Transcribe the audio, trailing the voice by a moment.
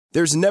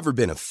There's never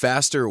been a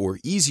faster or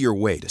easier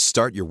way to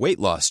start your weight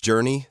loss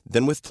journey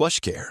than with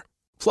PlushCare.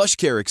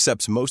 PlushCare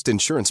accepts most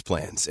insurance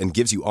plans and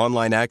gives you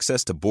online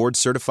access to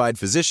board-certified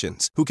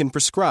physicians who can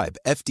prescribe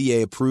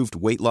FDA-approved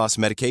weight loss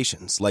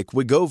medications like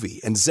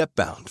Wegovy and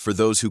Zepbound for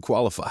those who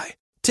qualify.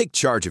 Take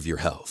charge of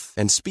your health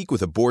and speak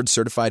with a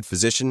board-certified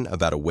physician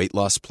about a weight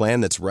loss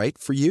plan that's right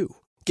for you.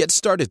 Get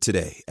started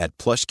today at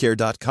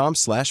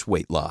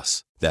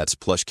plushcare.com/weightloss. That's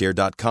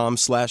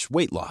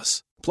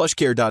plushcare.com/weightloss.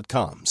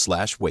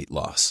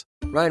 plushcare.com/weightloss.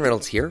 Ryan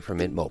Reynolds here from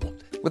Mint Mobile.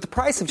 With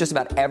the price of just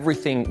about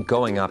everything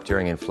going up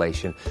during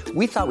inflation,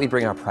 we thought we'd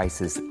bring our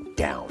prices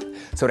down.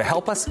 So to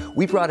help us,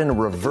 we brought in a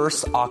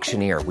reverse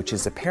auctioneer, which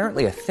is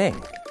apparently a thing.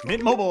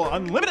 Mint Mobile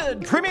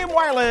Unlimited Premium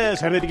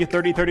Wireless. How to get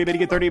 30, 30, bit to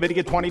get 30, bit to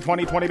get 20,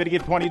 20, 20, bit to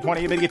get 20,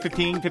 20, bit to get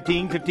 15,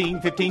 15,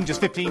 15, 15,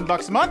 just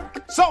 $15 a month?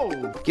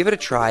 Sold! Give it a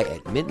try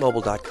at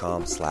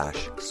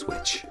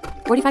mintmobile.com/switch.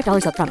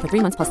 $45 up front for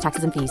 3 months plus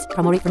taxes and fees.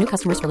 Promo rate for new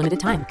customers for limited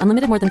time.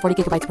 Unlimited more than 40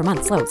 gigabytes per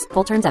month. Slows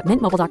full terms at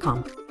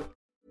mintmobile.com.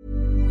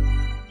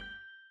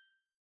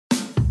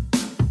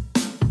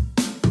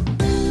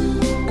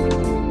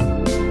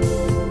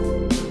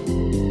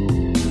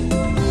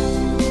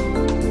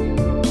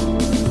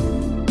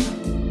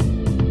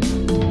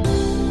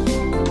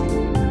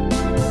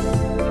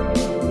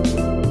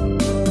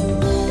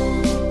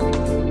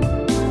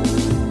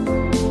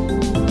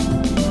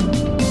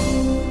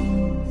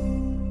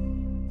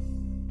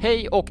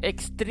 Hej och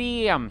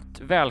extremt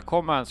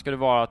välkommen ska du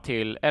vara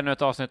till ännu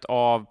ett avsnitt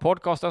av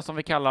podcasten som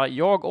vi kallar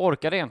Jag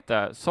orkar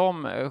inte,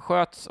 som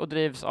sköts och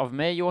drivs av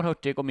mig, Johan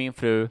Hurtig, och min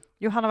fru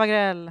Johanna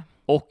Wagrell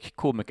och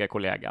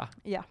komikerkollega.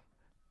 Ja.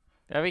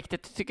 Det är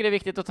viktigt, tycker det är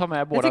viktigt att ta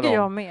med båda dem. Det tycker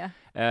dem. jag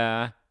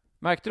med.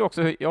 Märkte du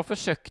också hur jag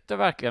försökte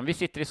verkligen, vi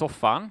sitter i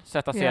soffan,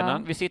 sätta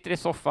scenen, vi sitter i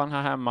soffan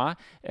här hemma,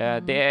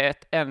 det är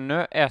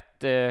ännu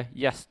ett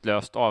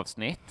gästlöst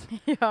avsnitt.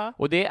 Ja.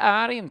 Och det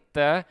är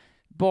inte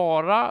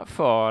bara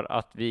för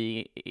att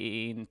vi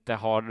inte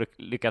har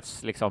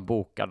lyckats liksom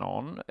boka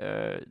någon.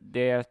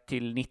 Det är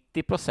till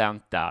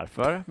 90%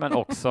 därför, men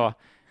också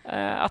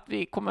att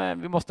vi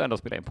måste ändå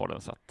spela in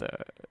podden, så att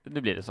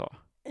nu blir det så.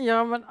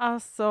 Ja, men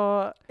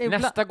alltså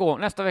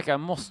nästa vecka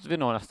måste vi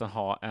nog nästan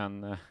ha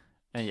en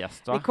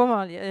gäst, va? Vi kommer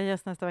ha en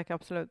gäst nästa vecka,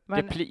 absolut.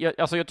 Men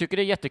jag tycker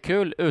det är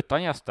jättekul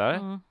utan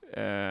gäster,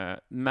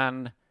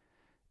 men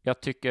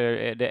jag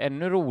tycker det är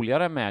ännu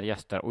roligare med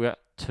gäster, och jag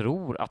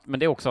tror att, men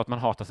det är också att man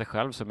hatar sig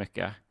själv så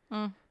mycket.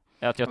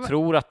 Att jag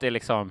tror att det är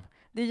liksom,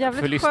 det är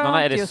för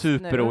lyssnarna är det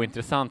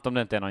superointressant om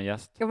det inte är någon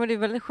gäst. Ja, men det är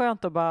väldigt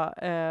skönt att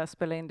bara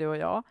spela in du och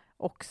jag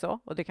också,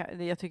 och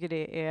jag tycker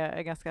det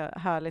är ganska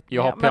härligt.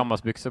 Jag har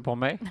pyjamasbyxor på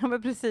mig. Ja,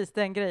 men precis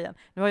den grejen.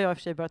 Nu har jag i och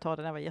för sig börjat ha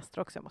det när jag var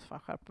gäster också, jag måste fan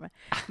skärpa mig.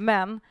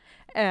 Men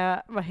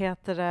vad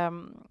heter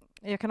det?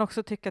 Jag kan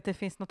också tycka att det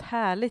finns något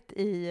härligt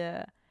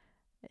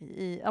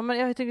ja, men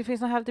jag tycker det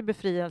finns något härligt i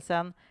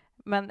befrielsen.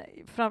 Men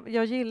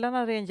jag gillar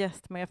när det är en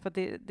gäst med, för att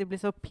det blir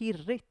så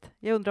pirrigt.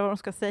 Jag undrar vad de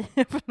ska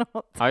säga för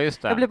något. Ja,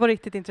 just det. Jag blir bara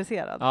riktigt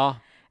intresserad. Ja.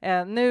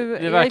 Nu,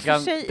 i och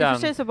för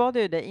sig så bad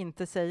jag ju dig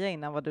inte säga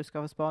innan vad du ska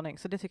ha för spaning.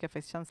 Så det tycker jag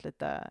faktiskt känns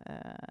lite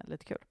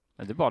kul.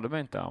 Men det bad du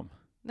mig inte om.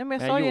 Nej, men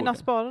jag sa ju innan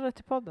sparade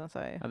till podden, sa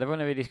jag. Ja, det var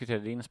när vi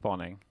diskuterade din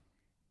spaning.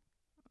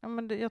 Ja,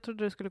 men jag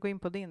trodde du skulle gå in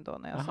på din då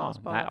när jag sa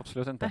sparade. Nej,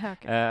 absolut inte.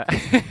 Okay.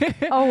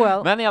 Oh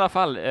well. Men i alla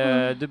fall,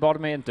 du bad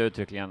mig inte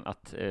uttryckligen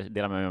att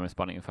dela med mig om min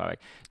spaning i förväg.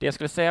 Det jag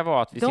skulle säga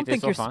var att vi sitter i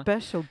soffan. Don't think you're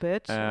special,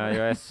 bitch.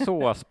 Jag är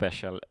så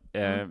special.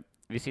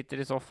 Vi sitter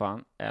i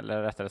soffan,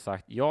 eller rättare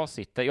sagt, jag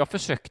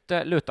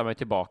försökte luta mig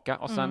tillbaka,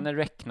 och sen när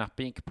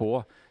rec-knappen gick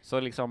på, så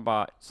liksom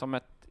bara som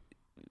ett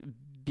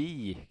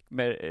bi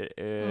med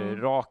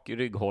rak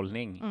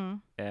rygghållning.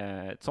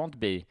 Ett sånt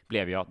bi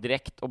blev jag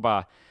direkt, och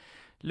bara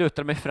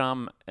lutar mig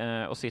fram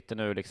och sitter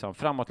nu liksom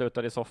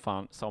framåtlutad i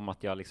soffan, som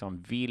att jag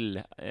liksom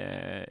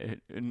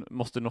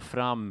måste nå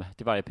fram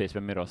till varje pris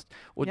med min röst.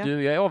 Och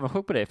jag är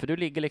avundsjuk på dig, för du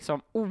ligger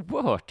liksom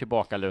oerhört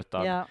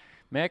tillbakalutad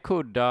med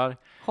kuddar.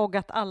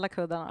 Hoggat alla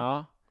kuddarna.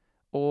 Ja,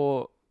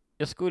 och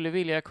jag skulle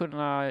vilja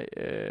kunna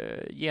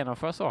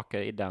genomföra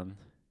saker i den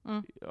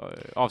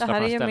avslappnade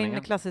ställningen. Det här är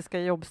min klassiska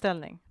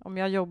jobbställning. Om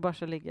jag jobbar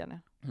så ligger jag ner.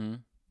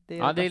 Det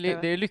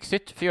är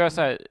lyxigt, för jag är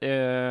så här,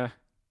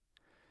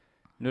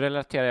 nu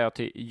relaterar jag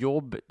till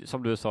jobb,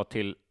 som du sa,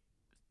 till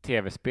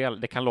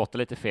tv-spel. Det kan låta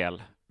lite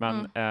fel,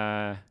 men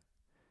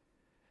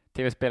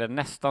tv-spel är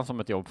nästan som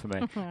ett jobb för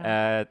mig,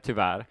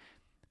 tyvärr.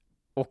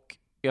 Och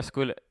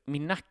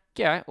min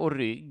nacke och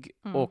rygg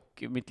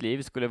och mitt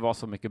liv skulle vara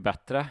så mycket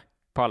bättre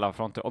på alla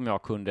fronter om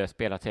jag kunde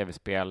spela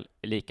tv-spel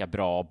lika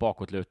bra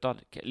bakåtlutad,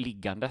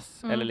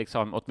 liggandes, eller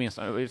liksom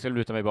åtminstone jag skulle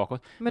luta mig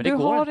bakåt. Men det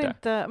går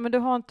inte. Men du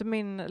har inte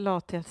min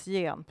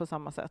lathetsgen på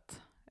samma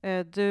sätt.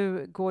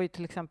 Du går ju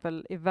till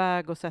exempel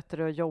iväg och sätter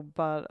dig och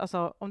jobbar.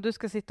 Alltså, om du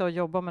ska sitta och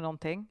jobba med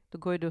någonting, då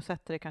går ju du och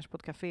sätter dig kanske på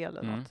ett café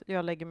eller något.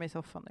 Jag lägger mig i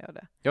soffan och gör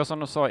det. Jag som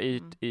de sa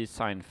i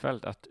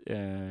Seinfeld att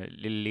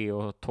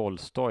Leo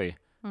Tolstoj,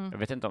 jag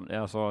vet inte om,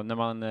 alltså när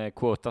man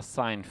quotar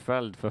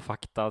Seinfeld för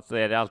fakta så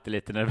är det alltid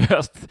lite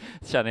nervöst,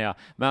 känner jag.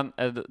 Men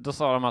då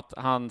sa de att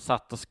han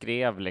satt och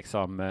skrev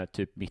liksom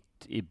typ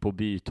mitt på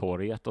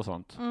bytorget och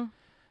sånt.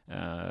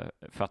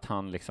 för att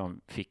han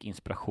liksom fick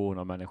inspiration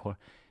av människor.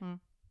 Mm.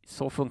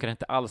 Så funkar det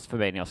inte alls för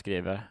mig när jag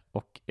skriver.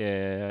 Och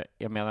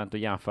jag menar inte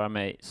att jämföra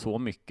mig så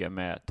mycket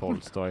med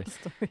Tolstoj.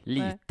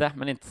 Lite,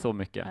 men inte så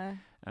mycket.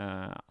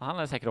 Han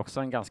har säkert också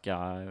en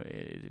ganska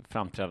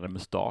framträdande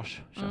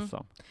mustasch, känns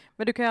som.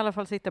 Men du kan i alla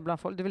fall sitta bland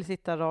folk. Du vill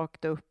sitta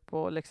rakt upp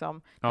och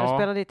liksom... När du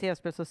spelar ditt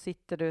tv-spel så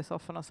sitter du i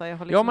soffan och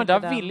säger... Liksom men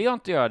där vill jag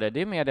inte göra det.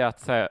 Det är mer det att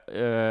säga...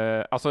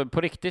 alltså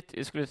på riktigt,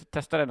 jag skulle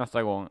testa det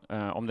nästa gång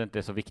om det inte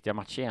är så viktiga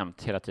matcher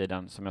jämt hela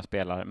tiden som jag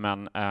spelar.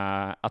 Men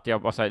att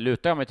jag bara säger,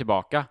 lutar jag mig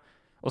tillbaka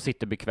och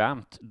sitter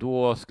bekvämt,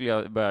 då skulle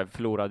jag börja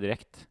förlora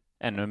direkt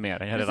ännu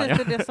mer än jag redan gör.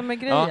 Precis, det som är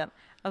grejen.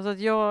 Alltså att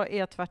jag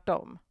är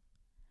tvärtom.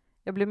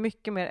 Jag blir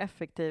mycket mer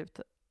effektivt.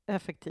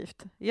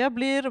 Jag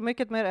blir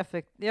mycket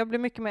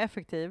mer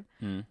effektiv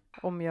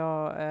om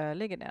jag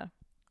ligger ner.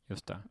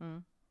 Just det.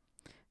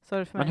 Så är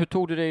det för mig. Men hur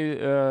tog du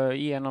dig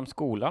igenom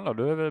skolan då?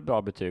 Du är väl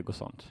bra betyg och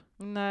sånt?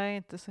 Nej,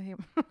 inte så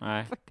himla.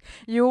 Nej.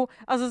 Jo,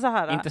 alltså så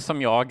här. Inte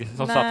som jag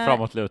som satt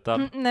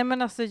framåtlutad. Nej,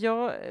 men alltså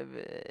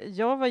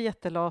jag var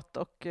jättelat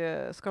och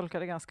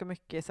skolkade ganska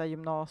mycket i så här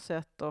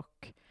gymnasiet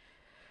och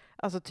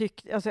alltså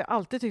jag har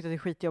alltid tyckt att det är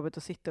skitjobbigt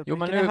att sitta upp. Jo,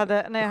 men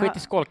nu, skit i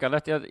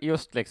skolkandet,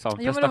 just liksom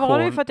prestation. Jo, men det var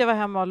det ju för att jag var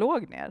hemma och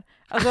låg ner.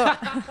 Alltså,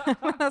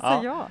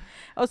 ja.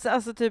 Och så,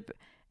 alltså typ,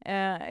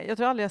 jag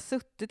tror aldrig jag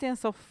suttit i en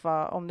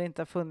soffa om det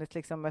inte har funnits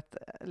liksom ett,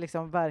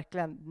 liksom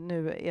verkligen,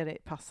 nu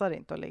passar det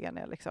inte att ligga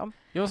ner liksom.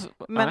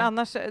 Men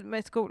annars,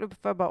 med skolan,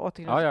 får jag bara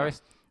återknyta. Ja,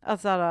 visst.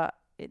 Alltså,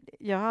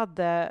 jag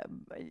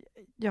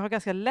har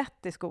ganska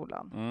lätt i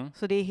skolan.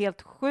 Så det är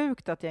helt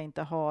sjukt att jag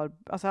inte har...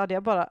 Alltså hade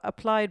jag bara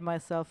applied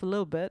myself a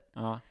little bit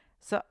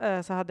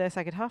så hade jag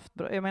säkert haft...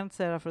 Jag menar inte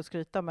säga det för att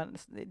skryta, men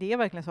det är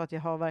verkligen så att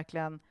jag har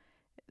verkligen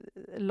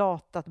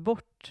latat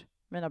bort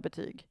mina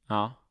betyg.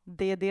 Ja.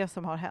 Det är det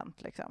som har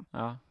hänt liksom.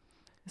 Ja.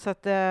 Så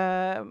att...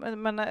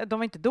 men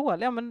de är inte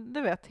dåliga, men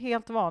du vet,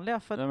 helt vanliga.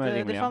 För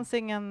att det fanns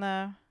ingen...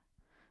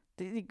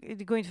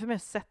 Det går inte för mig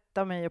att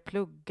sätta mig och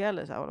plugga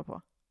eller så här, hålla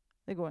på.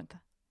 Det går inte.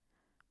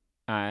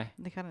 Nej.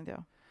 Det kan inte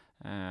jag.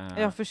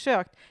 Jag har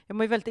försökt. Jag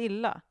mår ju väldigt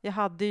illa. Jag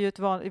hade ju ett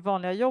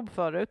vanliga jobb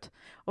förut.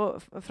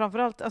 Och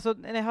framförallt, alltså,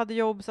 när jag hade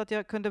jobb så att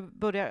jag kunde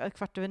börja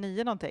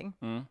 8:15 någonting.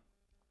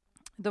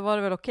 Då var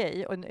det väl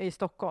okej. I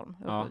Stockholm.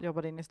 Jag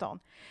jobbade in i stan.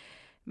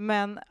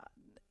 Men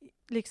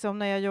liksom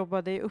när jag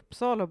jobbade i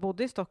Uppsala och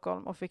bodde i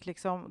Stockholm och fick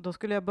liksom, då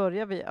skulle jag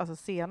börja vid, alltså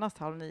senast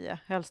 8:30,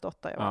 helst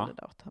 8, jag var aldrig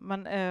där 8.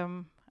 Men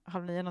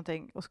 8:30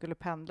 någonting och skulle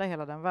pendla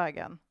hela den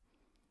vägen.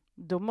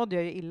 Då mådde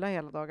jag ju illa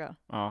hela dagar.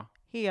 Ja.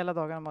 Hela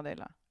dagarna mådde jag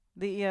illa.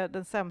 Det är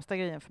den sämsta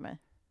grejen för mig.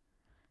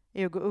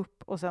 Är att gå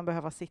upp och sen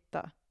behöva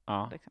sitta.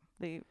 Ja. Liksom.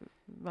 Det är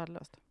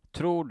värdelöst.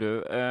 Tror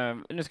du,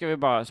 nu ska vi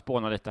bara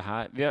spåna lite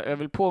här. Jag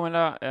vill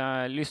påminna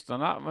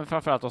lyssnarna, men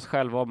framförallt oss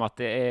själva om att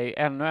det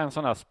är ännu en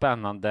sån här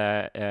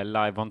spännande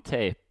live on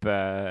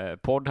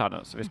tape-podd här nu.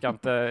 Så vi ska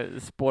inte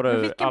spåra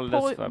ur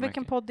alldeles för mycket.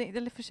 Vilken podd,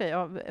 eller för sig,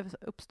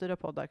 uppstyrda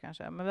poddar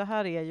kanske. Men det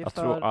här är ju jag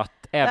tror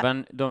att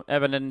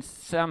även den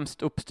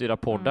sämst uppstyrda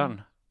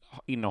podden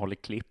innehåller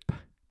klipp.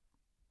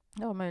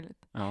 Ja,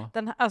 möjligt. Ja.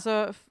 Den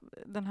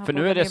här för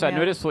nu är det så här,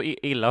 nu är det så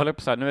illa, håller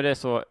på så här, nu är det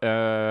så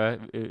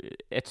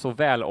ett så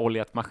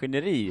väloljat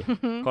maskineri.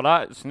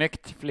 Kolla,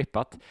 snyggt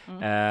flippat.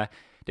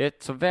 Det är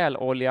ett så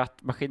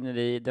väloljat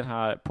maskineri, den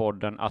här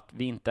podden, att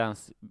vi inte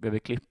ens behöver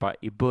klippa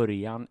i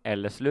början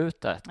eller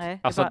slutet. Nej,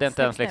 alltså det är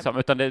inte ens liksom,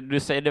 utan du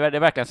säger, det är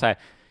verkligen så här,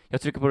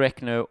 jag trycker på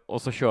rec nu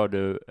och så kör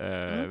du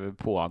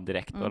på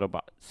direkt och då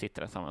bara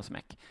sitter den samma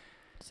smäck.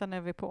 Sen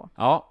är vi på.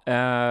 Ja,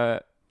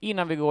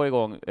 innan vi går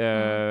igång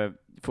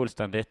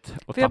fullständigt.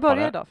 Och får jag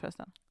börja idag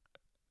förresten?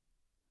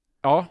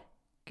 Ja.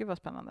 Gud vad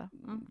spännande.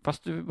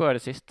 Fast du började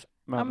sist.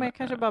 Men jag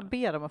kanske bara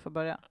ber om att få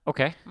börja.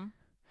 Okej.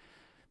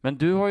 Men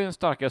du har ju en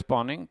starkare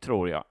spaning,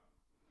 tror jag.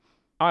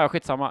 Ja,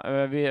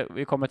 skitsamma.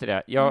 Vi kommer till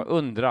det. Jag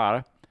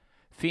undrar,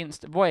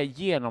 vad är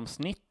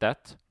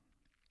genomsnittet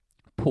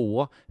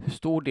på hur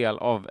stor del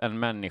av en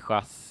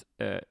människas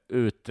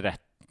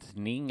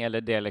uträttning,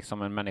 eller det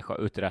liksom en människa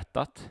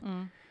uträttat?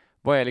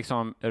 Vad är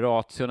liksom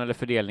ration eller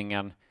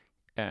fördelningen,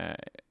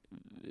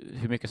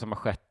 hur mycket som har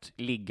skett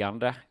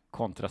liggande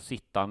kontra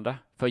sittande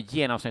för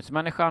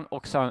genomsnittsmänniskan?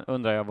 Och sen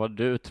undrar jag vad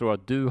du tror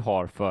att du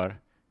har för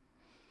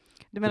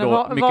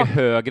mycket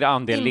högre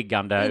andel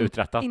liggande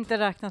uträttat. Inte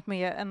räknat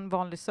med en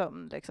vanlig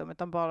sömn liksom,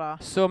 utan bara...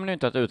 Sömn är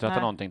inte att uträtta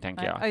någonting,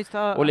 tänker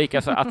jag. Och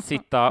likaså att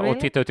sitta och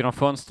titta ut genom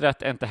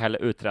fönstret är inte heller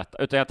uträtta.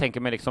 Utan jag tänker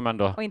mig liksom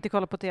ändå... Och inte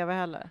kolla på tv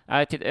heller.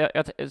 Nej,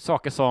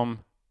 saker som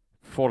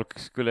folk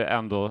skulle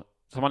ändå...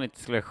 som man inte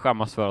skulle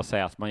skämmas för att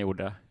säga att man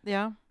gjorde.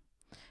 Ja.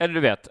 Eller du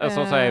vet,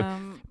 alltså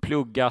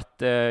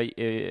pluggat,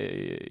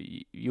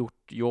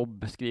 gjort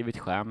jobb, skrivit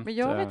skämt. Men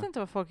jag vet inte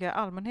vad folk är i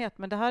allmänhet,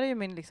 men det här är ju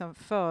min liksom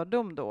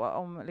fördom då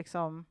om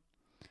liksom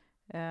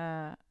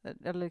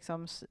eller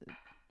liksom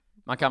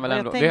man kan väl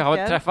ändå, vi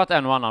har träffat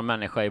en och annan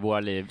människa i våra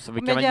liv, så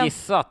vi kan väl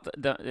gissa att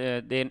det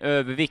är en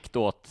övervikt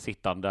åt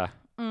sittande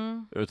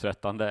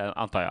uträttande,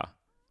 antar jag.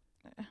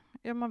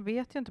 Ja, man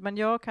vet ju inte, men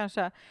jag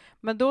kanske...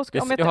 Men då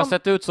jag har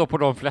sett ut så på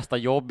de flesta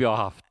jobb jag har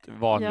haft,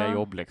 vanliga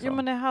jobb liksom. Jo,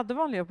 men när jag hade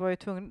vanliga jobb var jag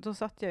tvungen, då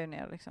satt jag ju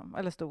ner liksom,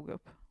 eller stod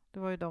upp. Det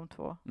var ju de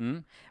 2.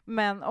 Mm.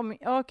 Men om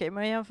jag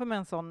jämför med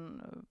en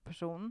sån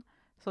person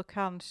så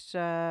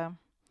kanske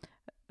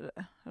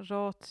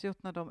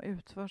ratiot när de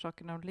utför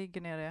saker, när de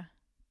ligger nere,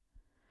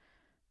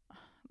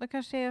 det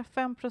kanske är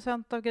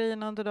 5% av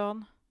grejerna under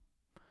dagen.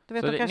 Du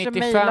vet, Så de kanske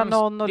 95, mejlar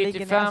någon och ligger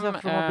ner 95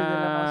 alltså från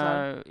mobilen och så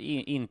här.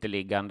 inte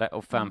liggande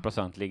och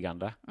 5%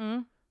 liggande.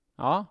 Mm.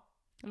 Ja.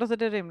 Låter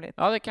det rimligt?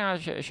 Ja, det kan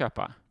jag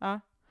köpa. Ja.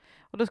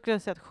 Och då skulle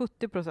jag säga att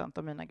 70%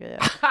 av mina grejer.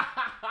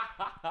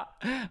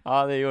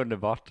 Ja, det är ju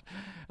underbart.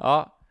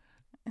 Ja,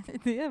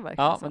 Det är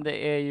verkligen ja, så. men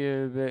det är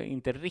ju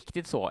inte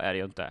riktigt så, är det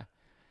ju inte.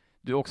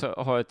 Du också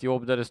har ett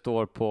jobb där det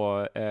står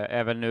på,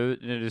 även nu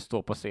när du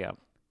står på scen.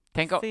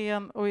 Tänk om,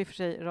 Scen och i och för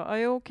sig,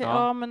 okej,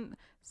 Ja. ja men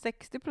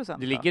 60% du då?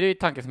 ligger i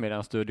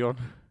Tankesmedjan-studion.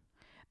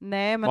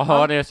 Nej, men Vad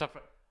hör ni?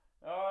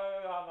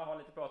 Anna har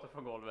lite pratat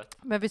från golvet.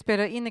 Men vi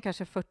spelar in i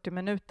kanske 40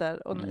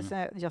 minuter och Mm.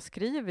 sen, jag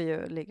skriver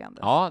ju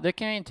liggandes. Ja, det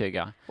kan jag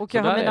intyga. Och så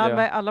jag har där är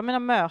det. alla mina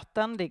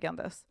möten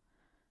liggandes.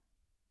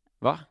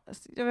 Va?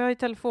 Jag har ju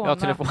telefon. Ja,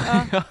 telefon.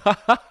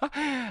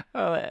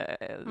 Ja.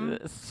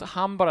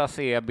 Han bara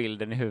ser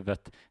bilden i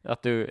huvudet,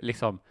 att du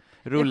liksom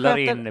rullar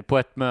in på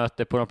ett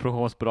möte på något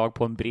promotionsbolag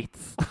på en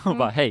brits och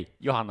bara hej,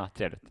 Johanna,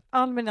 trevligt.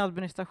 All min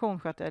administration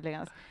sköter jag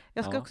liggandes.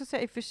 Jag ska Ja. också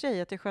säga i och för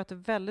sig att jag sköter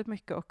väldigt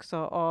mycket också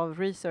av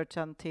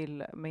researchen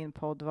till min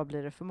podd Vad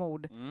blir det för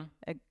mord?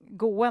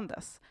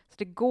 Gåendes. Så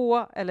det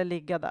gå eller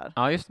ligga där.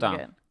 Ja, just som är det.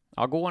 grejen.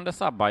 Ja, gående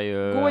sabbar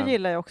ju. Gå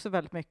gillar jag också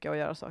väldigt mycket att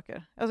göra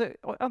saker. Alltså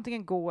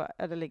antingen gå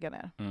eller ligga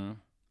ner. Mm.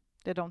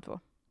 Det är de 2.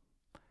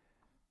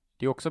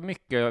 Det är också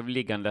mycket av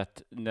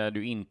liggandet när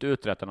du inte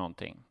uträttar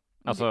någonting.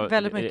 Alltså,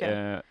 väldigt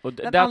mycket. Och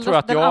där tror jag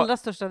att den allra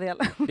största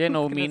delen. det är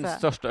nog skulle jag min säga.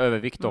 största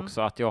övervikt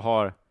också, att jag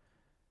har...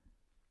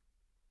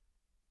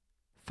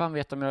 Fan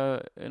vet om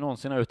jag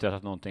någonsin har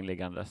uträttat någonting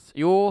liggandes.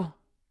 Jo,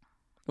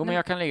 men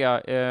jag kan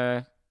ligga...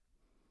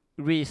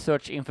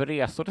 research inför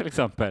resor till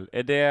exempel.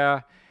 Är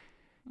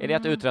det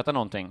att uträtta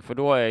någonting? För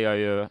då är jag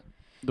ju...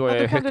 Då är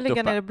jag kan högt du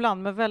ligga uppe. ner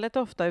ibland, men väldigt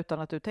ofta utan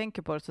att du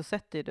tänker på det så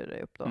sätter du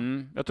dig upp då.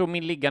 Jag tror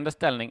min liggande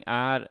ställning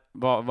är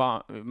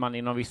vad man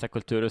inom vissa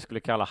kulturer skulle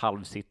kalla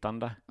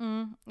halvsittande.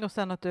 Och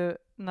sen att du,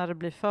 när det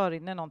blir för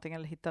inne någonting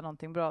eller hittar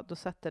någonting bra, då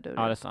sätter du dig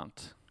Ja, det är upp,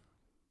 sant.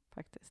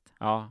 faktiskt.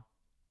 Ja.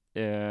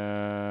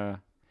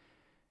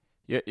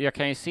 Jag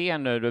kan ju se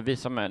nu, du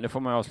visar mig, nu får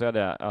man avslöja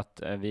det,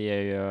 att vi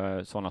är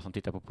ju sådana som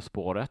tittar på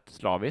spåret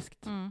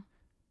slaviskt.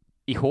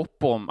 I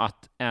hopp om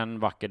att en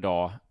vacker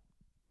dag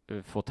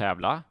få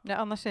tävla. Ja,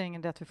 annars är det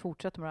ingen idé att vi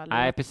fortsätter med det här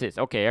Nej, livet. precis.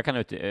 Okej, jag kan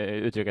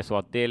uttrycka så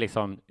att det är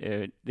liksom,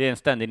 det är en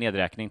ständig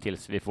nedräkning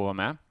tills vi får vara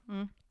med. Det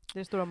är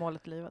det stora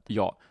målet i livet.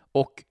 Ja,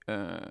 och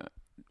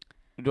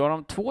då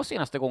de 2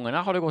 senaste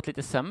gångerna har det gått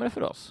lite sämre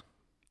för oss.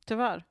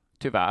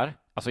 Tyvärr.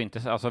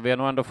 Alltså vi har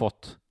nog ändå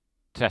fått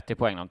 30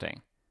 poäng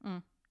någonting.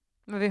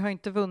 Men vi har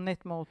inte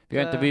vunnit mot...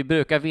 Vi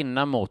brukar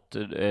vinna mot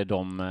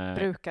de...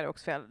 Brukar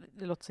också fel.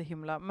 Det låter så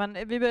himla. Men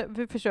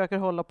vi försöker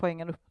hålla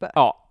poängen uppe.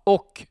 Ja,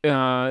 och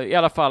i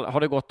alla fall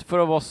har det gått för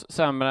oss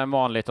sämre än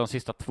vanligt de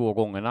sista 2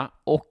 gångerna.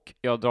 Och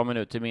jag drar mig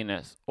nu till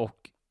minnes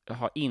och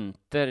har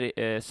inte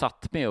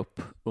satt mig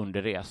upp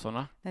under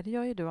resorna. Nej, det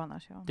gör ju du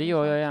annars. Ja. Det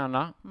gör jag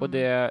gärna. Och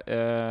det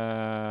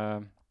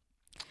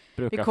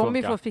brukar Vi kommer funka.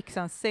 ju få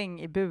fixa en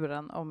säng i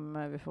buren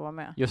om vi får vara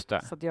med. Just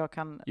det. Så att jag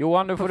kan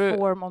Johan, nu får du...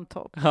 perform on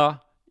top. Ja,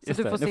 Så just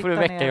du det. får Nu får sitta du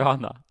väcka ner.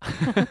 Johanna.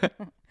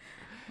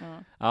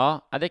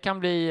 Ja. Ja, det kan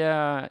bli...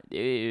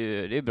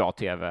 det är bra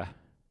tv,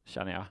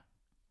 känner jag.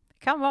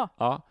 Kan vara.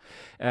 Ja.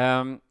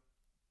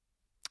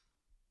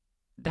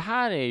 Det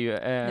här är ju...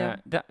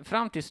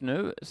 fram tills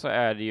nu så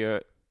är det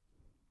ju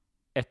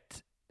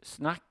ett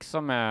snack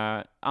som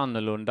är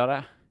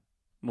annorlundare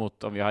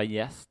mot om vi har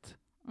gäst.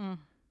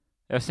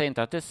 Jag säger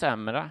inte att det är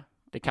sämre.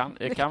 Det kan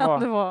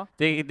vara.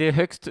 Det är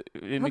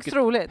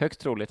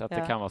högst troligt att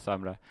det kan vara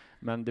sämre.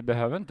 Men det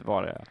behöver inte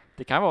vara det.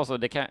 Det kan vara så.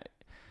 Det kan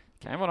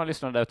ju vara någon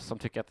lyssnare där ute som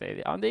tycker att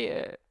det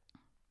är...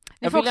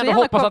 Jag vill ändå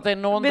hoppas att det är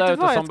någon där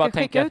ute som bara tänker... Jag ska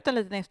skicka ut en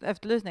liten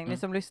efterlysning. Ni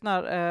som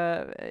lyssnar,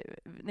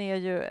 ni är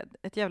ju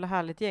ett jävla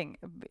härligt gäng.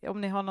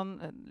 Om ni har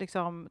någon,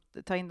 liksom,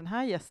 ta in den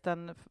här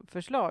gästen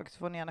förslag så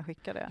får ni gärna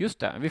skicka det. Just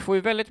det. Vi får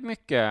ju väldigt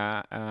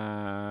mycket...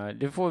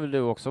 det får väl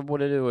du också.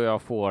 Både du och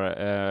jag får...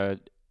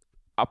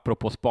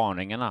 apropå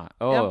spaningarna.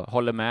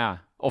 Håller med.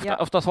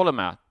 Oftast håller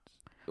med.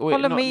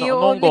 Håller med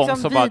och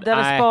liksom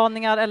vidare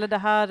spaningar eller det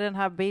här är den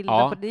här bilden.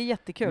 Ja, det är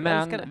jättekul.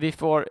 Men vi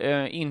får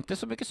inte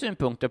så mycket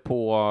synpunkter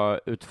på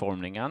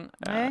utformningen.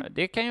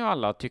 Det kan ju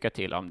alla tycka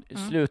till om.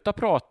 Sluta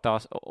prata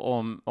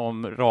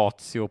om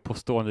ratio på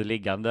stående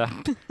liggande.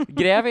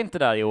 Gräv inte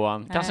där,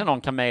 Johan. Kanske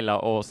någon kan mejla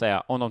och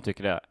säga om de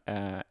tycker det.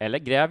 Eller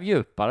gräv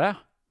djupare.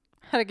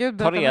 Herregud,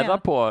 ta reda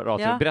på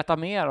ration. Ja. Berätta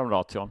mer om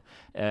ration.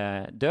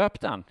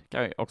 Döp den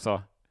kan vi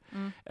också.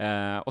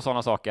 Och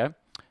sådana saker.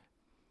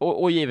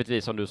 Och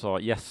givetvis, som du sa,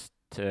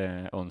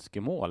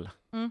 gästönskemål.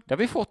 Det har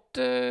vi fått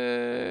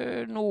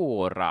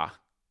några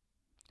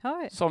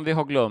som vi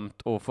har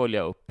glömt att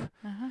följa upp.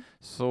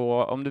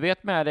 Så om du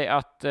vet med dig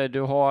att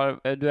du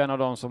är en av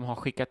dem som har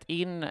skickat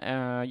in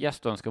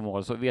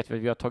gästönskemål, så vet vi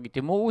att vi har tagit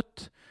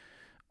emot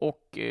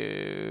och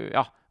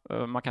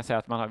man kan säga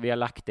att vi har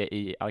lagt det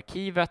i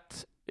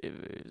arkivet,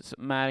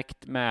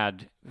 märkt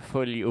med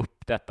följ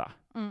upp detta.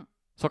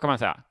 Så kan man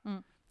säga.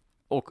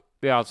 Och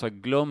vi har alltså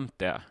glömt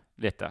det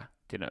lite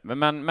till nu.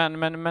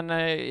 Men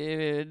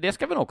det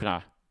ska vi nog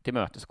kunna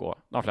tillmötesgå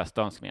de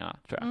flesta önskningarna,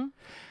 tror jag.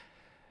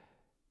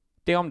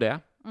 Det om det.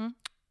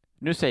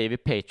 Nu säger vi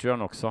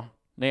Patreon också.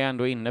 Ni är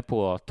ändå inne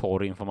på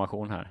torr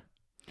information här.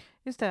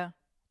 Just det.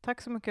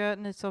 Tack så mycket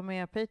ni som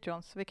är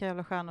Patreons. Vilka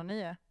jävla stjärnor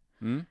ni är.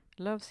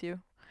 Loves you.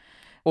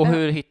 Och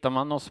hur hittar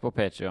man oss på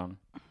Patreon?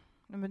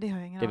 Nej, men det har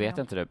jag ingen Det aning vet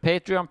om. inte du.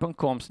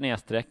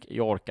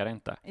 Patreon.com/jag orkar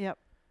inte. Ja.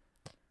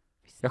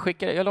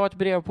 Jag la ett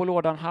brev på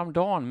lådan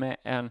häromdagen med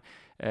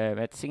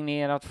ett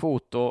signerat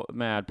foto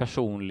med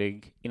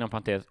personlig, inom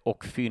parentes,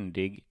 och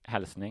fyndig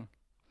hälsning.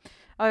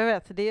 Ja, jag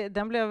vet.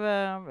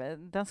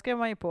 Den skrev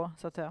man ju på,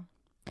 så att säga.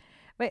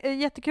 Men,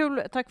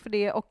 jättekul. Tack för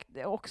det. Och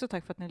också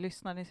tack för att ni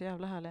lyssnar. Ni är så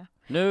jävla härliga.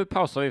 Nu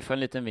pausar vi för en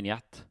liten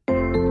vignett.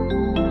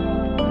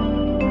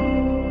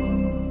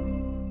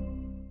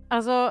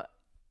 Alltså,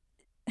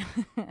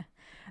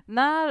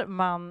 när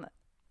man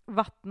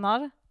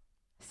vattnar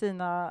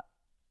sina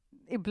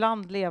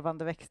ibland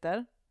levande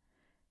växter.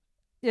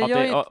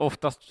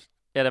 Oftast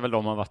är det väl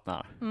de man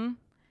vattnar.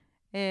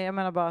 Jag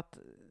menar bara att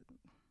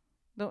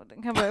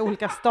det kan vara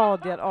olika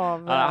stadier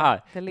av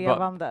det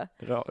levande.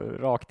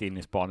 Rakt in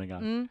i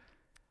spaningen.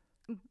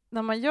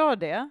 När man gör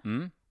det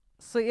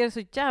så är det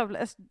så jävla...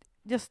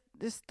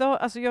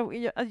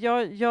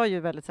 Jag gör ju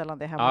väldigt sällan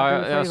det hemma.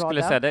 Ja, jag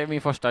skulle säga det är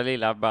min första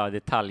lilla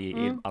detalj i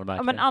anmärkningen.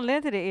 Ja, men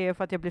anledningen till det är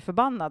för att jag blir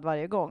förbannad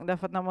varje gång.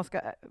 Därför att när man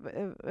ska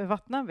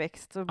vattna en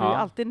växt så blir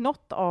alltid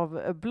något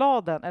av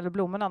bladen eller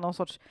blommorna någon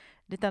sorts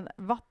liten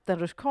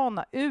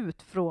vattenrutschkana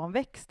ut från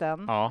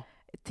växten. Ja.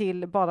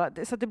 Till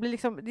bara, så att det blir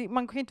liksom,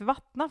 man kan ju inte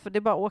vattna för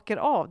det bara åker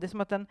av. Det är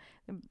som att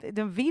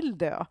den vill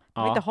dö.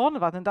 Den vill inte ha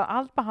något vatten.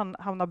 Allt bara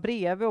hamnar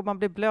bredvid och man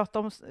blir blöt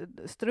om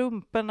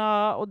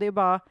strumporna och det är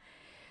bara...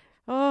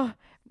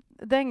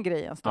 den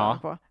grejen står man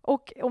på.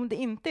 Och om det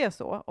inte är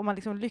så, om man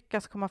liksom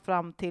lyckas komma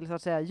fram till så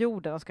att säga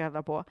jorden och ska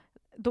hälla på,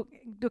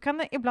 då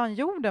kan ibland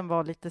jorden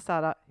vara lite så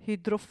här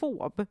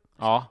hydrofob.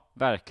 Ja,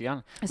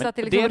 verkligen. Så men att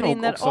det liksom är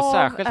nog också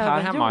särskilt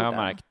här hemma har jag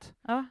märkt.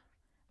 Ja.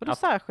 Vadå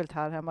särskilt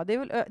här hemma?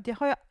 Det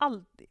har jag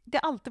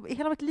alltid i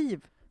hela mitt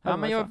liv. Ja,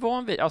 men jag är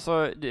van vid,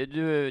 alltså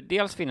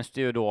dels finns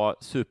det ju då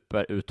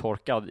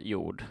superuttorkad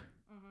jord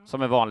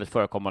som är vanligt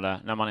förekommande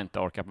när man inte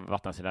orkar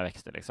vattna sina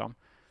växter liksom.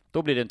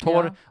 Då blir den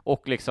torr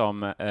och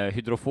liksom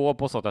hydrofob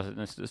på så att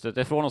den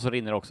stöter ifrån och så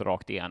rinner det också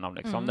rakt igenom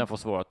liksom. Den får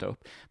svårt att ta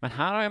upp. Men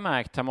här har jag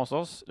märkt hemma hos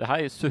oss, det här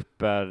är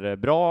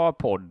superbra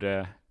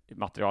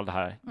poddmaterial det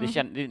här. Nu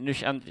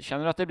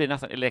känner du att det blir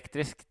nästan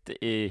elektriskt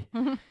i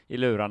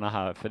lurarna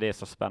här för det är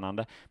så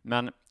spännande.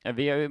 Men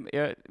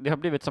det har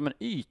blivit som en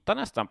yta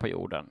nästan på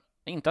jorden.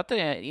 Inte att det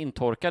är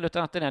intorkad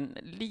utan att det är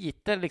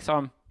lite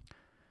liksom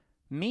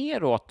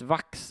mer åt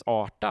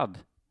vaxartad.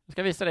 Jag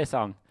ska visa dig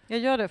sen. Jag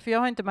gör det, för jag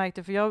har inte märkt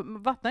det, för jag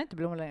vattnar inte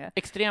blommor längre.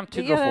 Extremt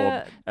hydrofob.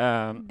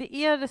 Det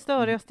är det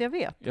störigaste jag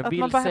vet. Jag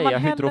vill säga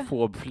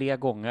hydrofob fler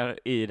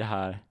gånger i den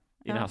här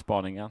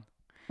spaningen.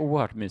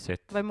 Oerhört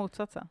mysigt. Vad är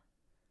motsatsen?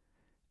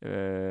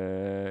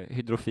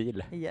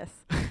 Hydrofil.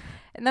 Yes.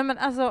 Nej, men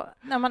alltså,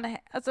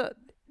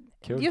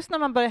 just när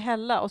man börjar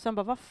hälla och sen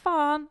bara, vad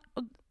fan?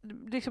 Och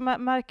liksom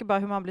man märker bara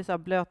hur man blir så här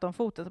blöt om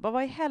foten. Så bara,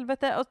 vad i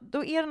helvete? Och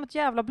då är det något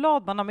jävla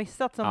blad man har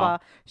missat som bara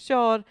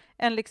kör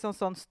en liksom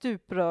sån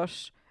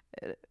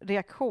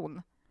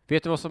stuprörsreaktion.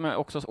 Vet du vad som är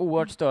också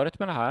oerhört störigt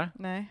med det här?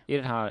 Nej. I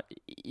den här,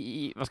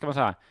 vad ska man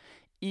säga?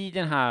 I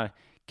den här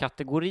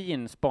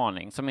kategorin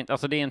spaning, som inte,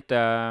 alltså det är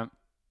inte...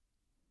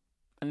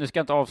 Nu ska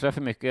jag inte avslöja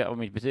för mycket av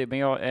mitt betyg, men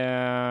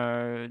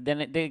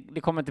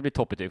det kommer inte bli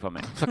toppbetyg för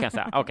mig. Så kan jag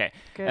säga. Okej.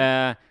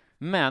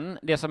 Men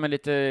det som är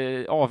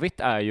lite avigt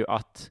är ju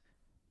att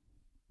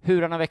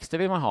hurarna växter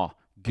vill man ha?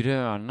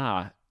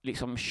 Gröna,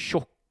 liksom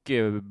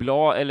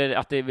tjockblad, eller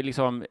att det är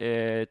liksom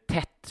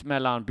tätt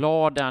mellan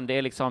bladen. Det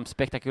är liksom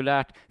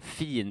spektakulärt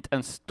fint.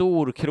 En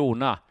stor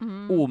krona.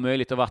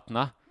 Omöjligt att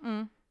vattna.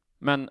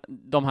 Men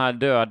de här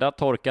döda,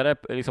 torkade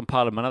liksom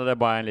palmerna där det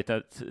bara är en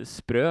liten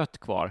spröt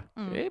kvar.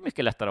 Det är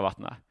mycket lättare att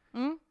vattna.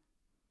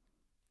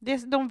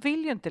 De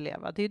vill ju inte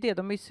leva. Det är ju det.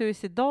 De är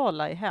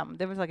suicidala i hem.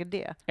 Det är väl säkert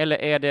det.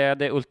 Eller är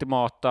det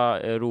ultimata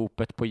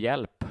ropet på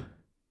hjälp?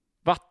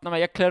 Vattna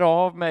mig, jag klär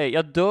av mig,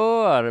 jag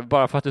dör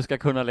bara för att du ska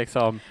kunna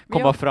liksom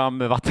komma fram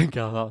med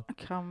vattenkannan.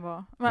 Kan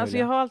vara. Men alltså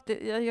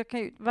jag kan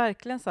ju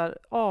verkligen så här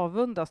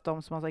avundas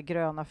de som har så här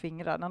gröna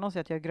fingrar. När någon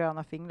säger att jag har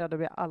gröna fingrar, då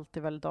blir jag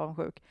alltid väldigt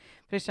avundsjuk.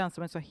 För det känns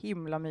som en så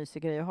himla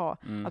mysig grej att ha.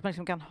 Att man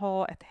liksom kan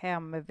ha ett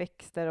hem med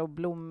växter och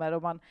blommor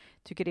och man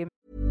tycker det är...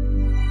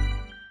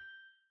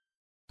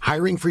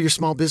 Hiring for your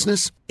small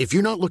business? If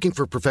you're not looking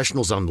for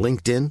professionals on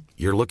LinkedIn,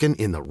 you're looking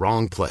in the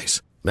wrong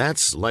place.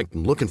 That's like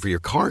looking for your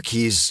car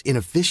keys in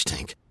a fish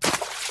tank.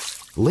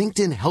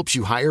 LinkedIn helps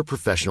you hire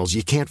professionals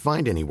you can't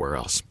find anywhere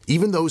else,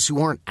 even those who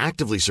aren't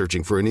actively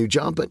searching for a new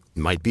job but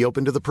might be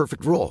open to the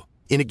perfect role.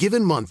 In a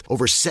given month,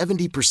 over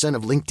 70%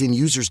 of LinkedIn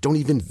users don't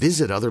even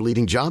visit other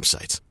leading job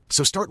sites.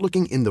 So start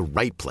looking in the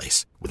right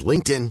place. With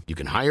LinkedIn, you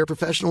can hire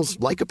professionals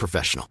like a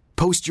professional.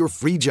 Post your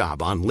free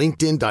job on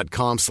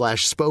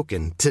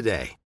linkedin.com/spoken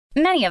today.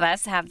 Many of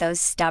us have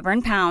those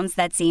stubborn pounds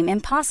that seem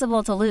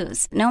impossible to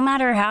lose, no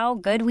matter how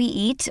good we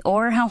eat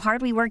or how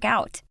hard we work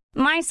out.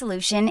 My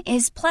solution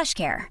is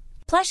PlushCare.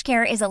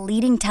 PlushCare is a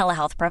leading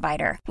telehealth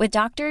provider with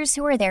doctors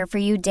who are there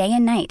for you day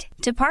and night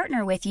to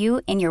partner with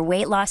you in your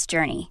weight loss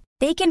journey.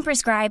 They can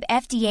prescribe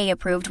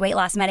FDA-approved weight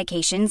loss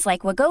medications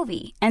like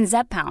Wegovy and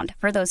Zepbound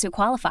for those who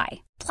qualify.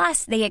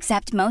 Plus, they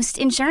accept most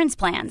insurance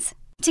plans.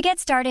 To get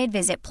started,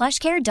 visit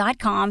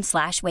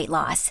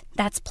plushcare.com/weightloss.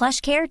 That's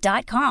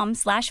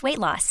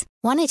plushcare.com/weightloss.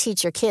 Want to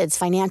teach your kids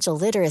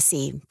financial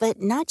literacy,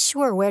 but not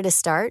sure where to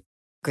start?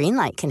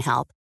 Greenlight can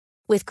help.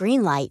 With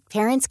Greenlight,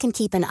 parents can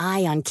keep an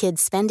eye on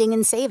kids' spending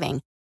and saving,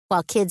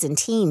 while kids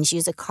and teens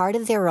use a card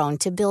of their own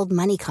to build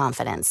money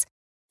confidence.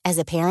 As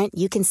a parent,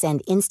 you can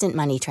send instant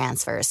money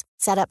transfers,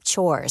 set up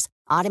chores,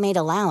 automate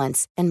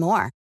allowance, and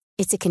more.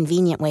 It's a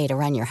convenient way to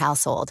run your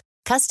household,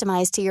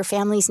 customized to your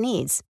family's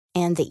needs,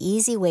 and the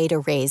easy way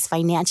to raise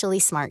financially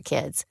smart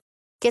kids.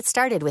 Get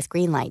started with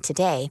Greenlight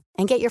today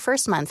and get your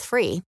first month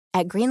free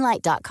at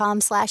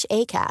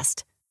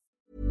greenlight.com/acast.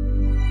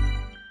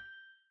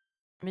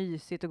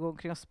 Mysigt att gå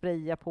omkring och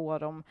spraya på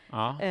dem.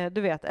 Ja.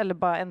 Du vet, eller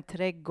bara en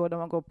trädgård där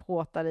man går och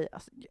påtar i.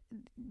 Alltså,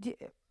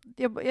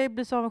 jag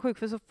blir så avundsjuk,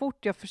 för så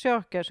fort jag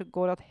försöker så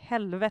går det åt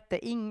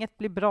helvete. Inget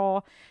blir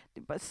bra.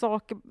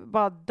 Saker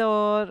bara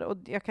dör och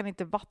jag kan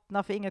inte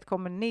vattna för inget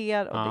kommer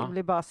ner och det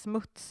blir bara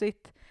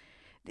smutsigt.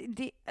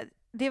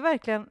 Det är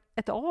verkligen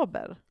ett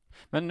aber.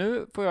 Men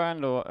nu får jag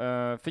ändå,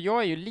 för jag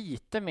är ju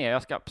lite mer,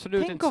 jag ska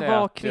absolut Tänk inte att säga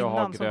vara att jag har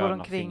kvinnan som går gröna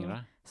omkring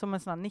fingrar. som en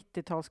sån här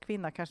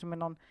 90-talskvinna, kanske med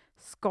någon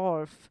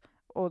scarf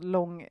och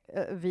lång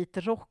vit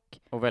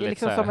rock. Och väldigt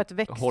liksom som ett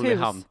växthus. Holly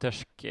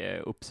Huntersk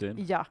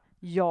uppsyn.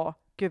 Ja,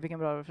 gud vilken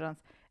bra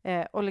referens.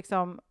 Och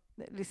liksom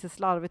lite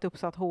slarvigt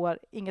uppsatt hår,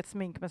 inget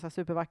smink men så här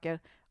supervacker.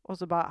 Och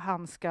så bara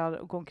handskar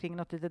och gå omkring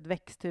något litet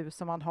växthus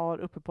som man har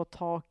uppe på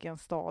tak i en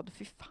stad.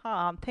 Fy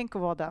fan, tänk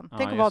att vara den.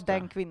 Tänk att vara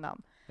den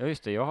kvinnan. Ja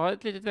just det, jag har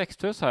ett litet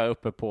växthus här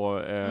uppe på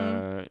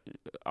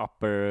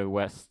Upper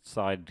West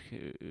Side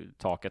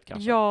taket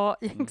kanske. Ja,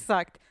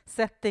 exakt.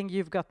 Setting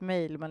You've Got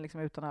Mail, men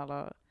liksom utan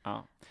alla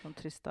de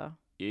trista.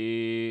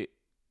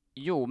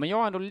 Jo, men jag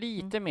har ändå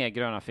lite mer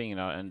gröna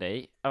fingrar än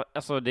dig.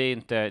 Alltså det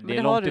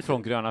är långt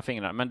ifrån gröna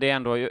fingrar, men det är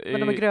ändå...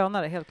 Men de är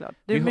grönare, helt klart.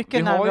 Det är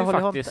mycket vi har ju Holly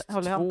faktiskt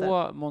Hunter.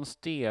 två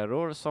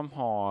monsteror som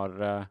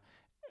har...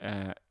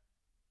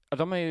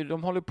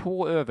 de håller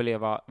på att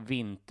överleva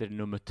vinter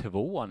nummer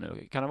 2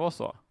 nu. Kan det vara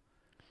så?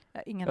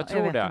 Jag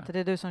tror vet det. Inte, det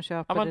är du som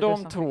köper. Ja, men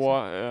de två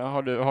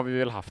har vi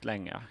väl haft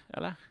länge,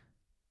 eller?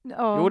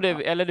 Ja. Jo, det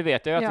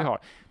vet jag att vi har.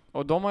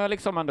 Och de har jag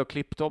liksom ändå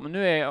klippt om.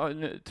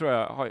 Nu tror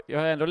jag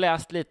har ändå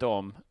läst lite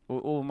om,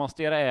 och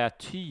monstera är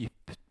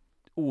typ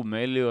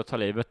omöjlig att ta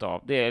livet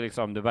av. Det är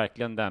liksom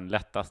verkligen den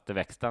lättaste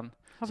växten.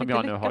 Som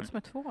jag nu har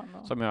med 2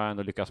 då? Som jag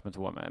ändå lyckats med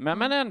 2 med.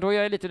 Men ändå,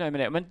 jag är lite nöjd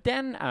med det. Men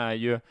den är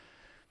ju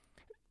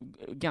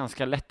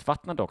ganska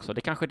lättvattnad också. Det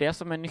är kanske det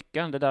som är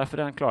nyckeln. Det är därför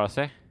den klarar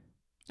sig.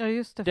 Ja,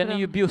 just det. Den är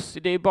ju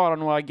bjussig. Det är bara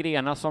några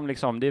grenar som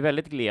liksom, det är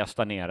väldigt glest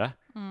där nere.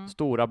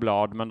 Stora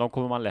blad, men de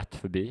kommer man lätt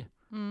förbi.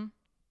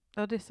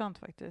 Ja, det är sant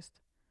faktiskt.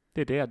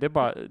 Det är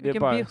bara...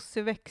 Vilken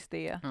bjussig växt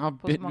det är. Ja,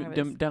 på så många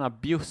vis. Denna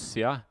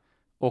bjussiga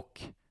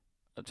och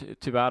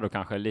tyvärr då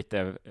kanske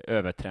lite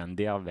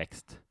övertrendiga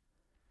växt.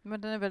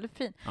 Men den är väldigt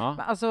fin. Ja. Men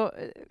alltså,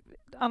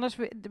 annars,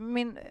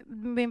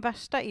 min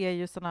värsta är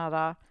ju sån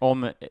här...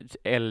 Om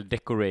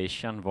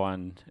L-decoration var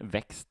en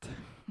växt.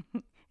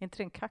 inte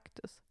det en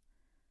kaktus?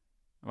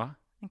 Va?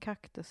 En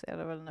kaktus är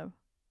det väl nu?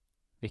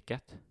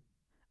 Vilket?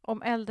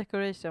 Om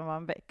L-decoration var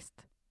en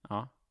växt.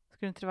 Ja.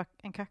 Skulle inte det vara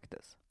en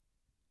kaktus?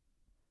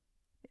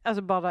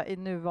 Alltså bara i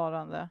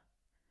nuvarande.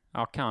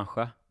 Ja,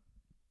 kanske.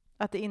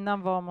 Att det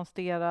innan var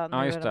monstera,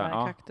 nu just är det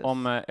en kaktus.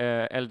 Om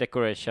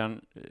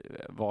L-decoration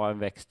var en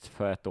växt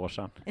för 1 år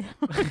sedan.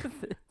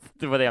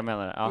 Det var det jag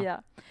menade.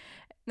 Ja.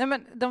 Nej,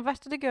 men de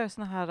värsta tycker jag är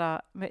såna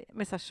här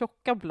med så här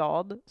tjocka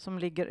blad som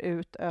ligger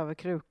ut över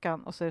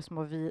krukan och så är det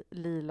små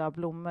lila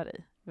blommor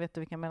i. Vet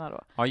du vilka jag menar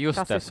då? Ja, just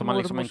klassisk det, som man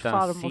liksom inte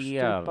ens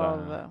ser. Typ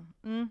av,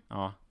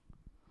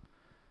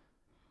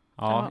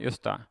 Ja,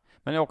 just det.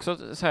 Men det är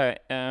också så här,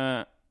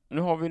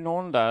 nu har vi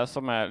någon där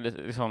som är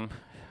liksom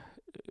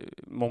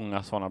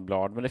många sådana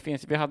blad, men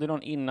vi hade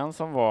någon innan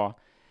som var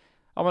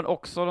men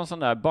också någon sån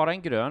där, bara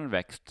en grön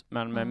växt,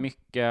 men med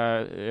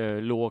mycket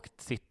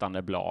lågt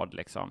sittande blad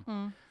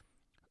liksom.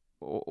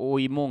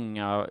 Och i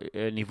många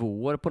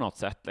nivåer på något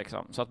sätt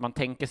liksom. Så att man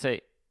tänker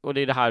sig, och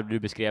det är det här du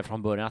beskrev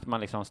från början, att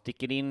man liksom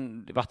sticker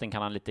in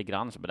vattenkannan lite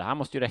grann, så det här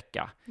måste ju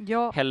räcka.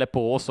 Ja. Häller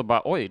på och så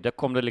bara, oj, där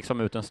kom det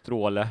liksom ut en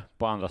stråle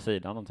på andra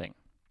sidan någonting.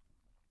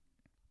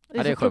 Det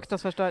är så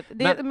fruktansvärt stört.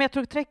 Men jag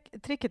tror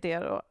tricket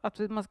är då att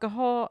man ska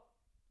ha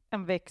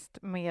en växt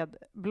med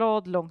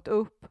blad långt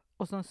upp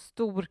och så en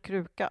stor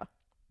kruka.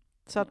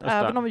 Så att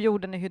även om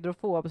jorden är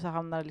hydrofob så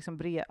hamnar det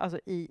liksom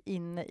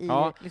inne i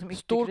liksom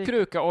stor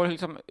kruka och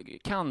liksom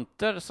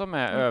kanter som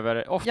är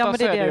över.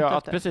 Oftast är det ju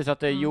att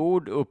det är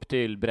jord upp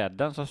till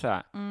bredden så att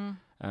säga.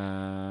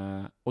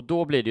 Och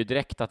då blir det ju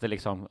direkt att det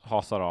liksom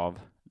hasar av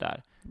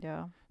där.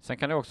 Ja. Sen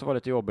kan det också vara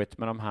lite jobbigt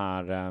med de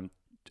här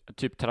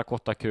typ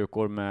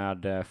terrakottakrukor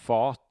med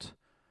fat.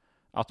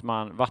 Att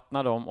man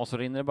vattnar dem och så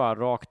rinner det bara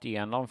rakt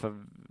igenom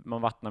för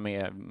man vattnar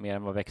mer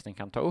än vad växten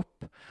kan ta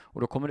upp.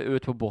 Och då kommer det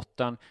ut på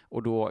botten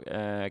och då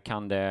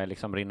kan det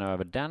liksom rinna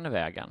över den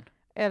vägen.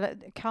 Eller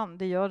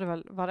det gör det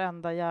väl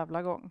varenda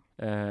jävla gång?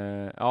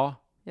 Ja,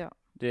 Ja.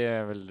 Det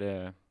är väl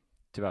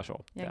tyvärr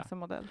så. Gängse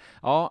modell.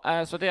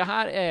 Ja, så det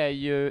här är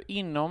ju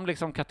inom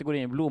liksom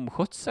kategorin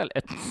blomskötsel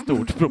ett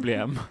stort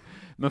problem.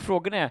 Men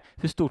frågan är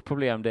hur stort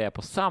problem det är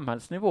på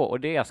samhällsnivå och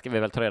det ska vi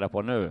väl ta reda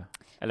på nu,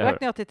 eller hur?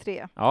 Räknar jag till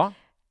 3. Ja.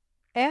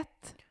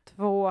 1,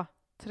 2,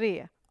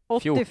 3.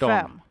 85.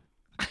 14.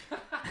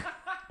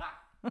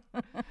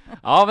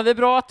 Ja, men det är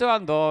bra att du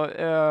ändå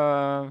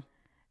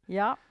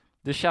Ja.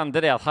 du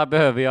kände det att här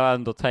behöver jag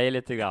ändå ta i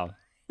lite grann.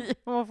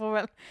 Man får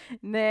väl...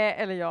 Nej,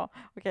 eller ja.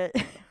 Okej.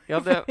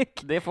 Ja,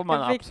 det får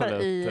man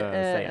absolut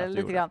säga att du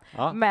lite gjorde. grann.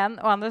 Ja. Men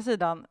å andra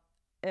sidan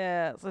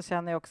så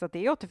känner jag också att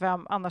det är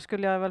 85. Annars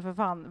skulle jag väl för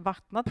fan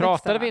vattnat Pratade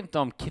växterna. vi inte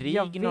om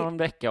krig någon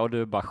vecka och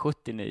du är bara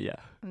 79?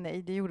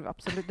 Nej, det gjorde vi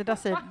absolut. Det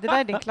där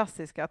är din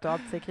klassiska, att du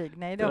alltid säger krig.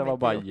 Nej, det har Det vi var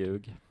inte bara gjort.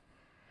 ljug.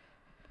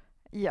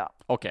 Ja.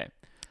 Okej.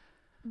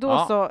 Då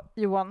Ja. så,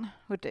 Johan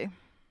Hurtig.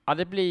 Ja,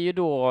 det blir ju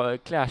då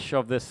Clash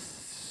of the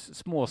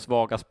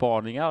småsvaga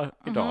spaningar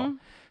idag. Mhm.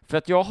 För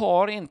att jag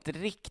har inte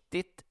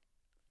riktigt,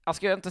 jag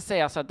ska inte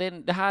säga så att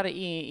det här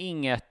är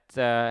inget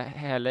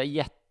heller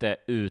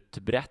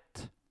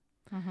jätteutbrett.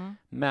 Mhm.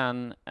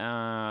 Men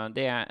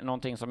det är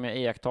någonting som jag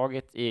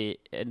iakttagit i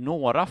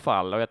några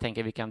fall och jag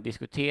tänker vi kan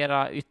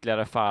diskutera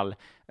ytterligare fall.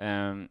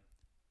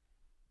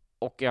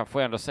 Och jag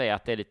får ändå säga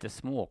att det är lite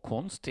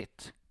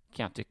småkonstigt,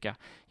 kan jag tycka.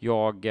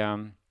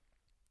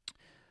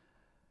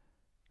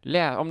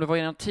 Om det var i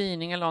en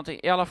tidning eller någonting,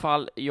 i alla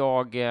fall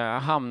jag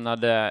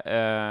hamnade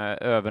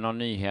över någon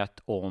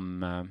nyhet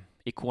om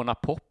Icona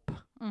Pop.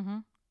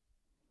 Mhm.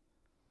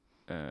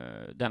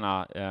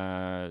 Denna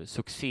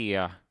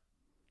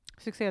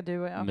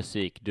Succéduo, ja.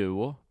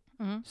 musikduo,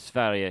 Mm.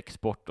 Sverige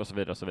Export och så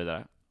vidare och så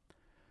vidare.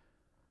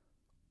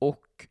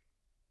 Och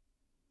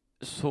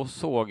så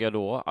såg jag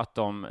då att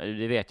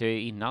det vet jag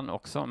ju innan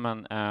också,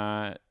 men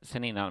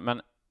sen innan,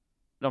 men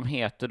de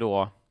heter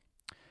då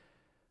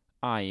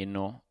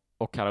Aino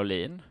och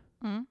Caroline.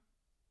 Mm.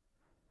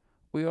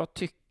 Och jag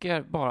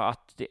tycker bara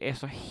att det är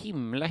så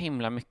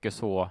himla mycket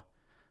så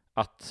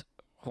att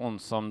hon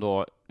som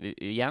då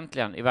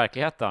egentligen i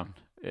verkligheten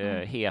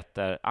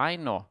heter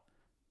Aino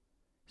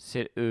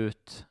ser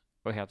ut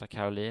och heter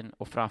Caroline,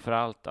 och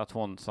framförallt att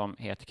hon som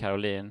heter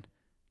Caroline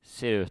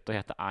ser ut och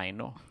heter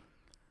Aino.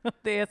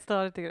 Det är ett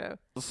större, tycker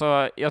du?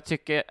 Så jag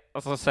tycker,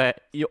 alltså,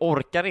 jag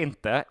orkar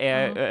inte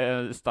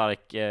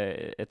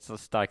ett så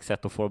starkt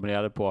sätt att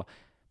formulera det på,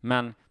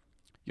 men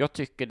jag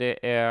tycker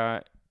det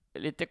är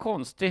lite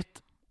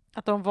konstigt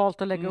Att de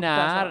valt att lägga upp det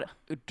när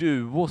så.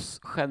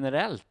 duos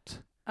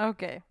generellt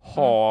Okej.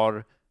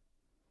 har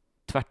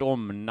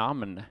tvärtom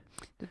namn.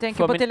 Du tänker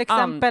För på min till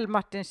exempel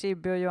Martin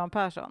Schibbye och Johan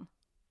Persson?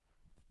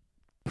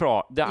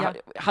 Jag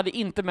hade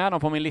inte med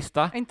dem på min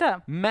lista.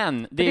 Inte?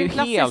 Men det det är är ju en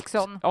klassisk helt...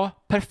 sån. Ja,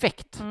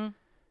 perfekt. Mm.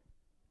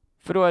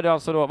 För då är det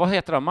alltså vad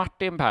heter de?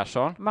 Martin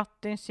Persson?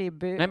 Martin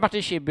Schibbye, Nej,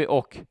 Martin Schibbye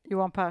och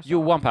Johan Persson.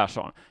 Johan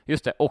Persson.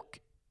 Just det. Och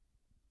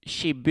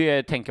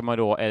Schibbye tänker man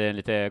då är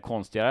lite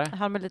konstigare.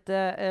 Han med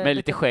lite... Med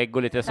lite skägg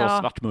och lite så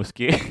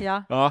svartmuskig.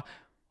 Ja. Ja.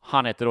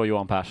 Han heter då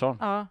Johan Persson.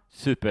 Ja.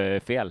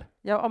 Superfel.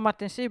 Ja, och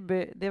Martin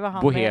Schibbye, det var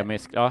han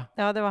Bohemisk, med...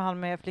 Ja, det var han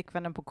med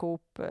flickvännen på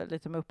Coop,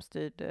 lite med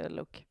uppstyrd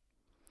look.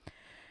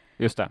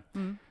 Just det.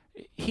 Mm.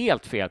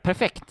 Helt fel.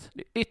 Perfekt.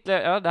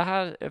 Ytterligare, det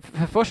här,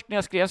 för först när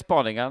jag skrev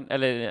spaningen,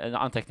 eller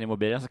anteckningen i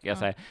mobilen, så ska jag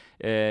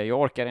säga, jag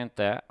orkar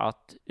inte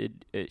att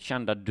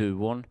kända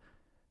duon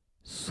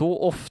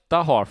så ofta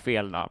har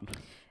fel namn.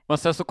 Men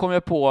sen så kom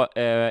jag på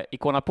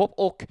Icona Pop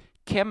och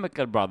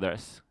Chemical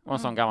Brothers, en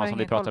sån gammal som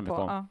vi pratar mycket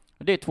om. Ja.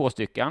 Det är 2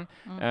 stycken.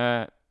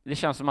 Det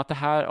känns som att det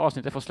här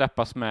avsnittet får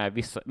släppas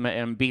med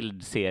en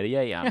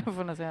bildserie igen. Jag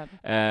får nog säga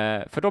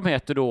det. För de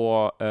heter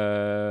då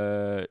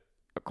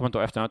jag kommer inte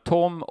ihåg efternamn,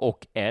 Tom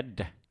och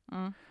Ed.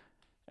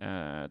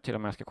 Till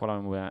och med jag ska kolla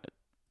med mobilen.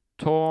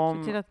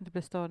 Tom... Se till att det inte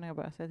blir störningar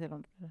bara. Säg till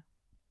om det blir det.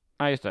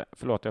 Nej, just det.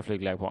 Förlåt, jag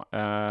flygläge på.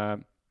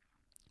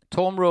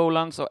 Tom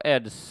Rowlands och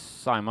Ed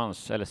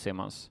Simons, eller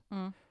Simmons.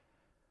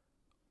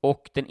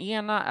 Och den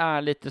ena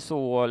är lite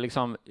så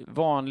liksom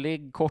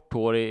vanlig,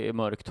 korthårig,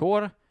 mörkt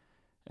hår.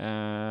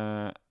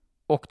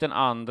 Och den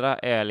andra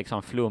är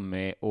liksom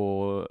flummig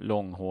och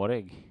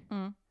långhårig.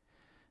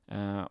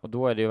 Och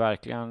då är det ju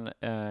verkligen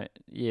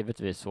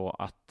givetvis så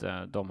att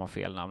de har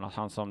fel namn. Att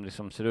han som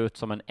liksom ser ut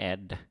som en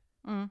Ed,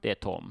 det är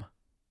Tom.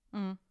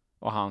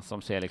 Och han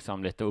som ser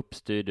liksom lite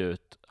uppstyrd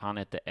ut, han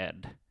heter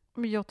Ed.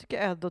 Men jag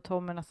tycker Ed och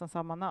Tom är nästan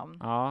samma namn.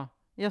 Ja.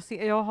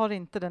 Jag har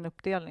inte den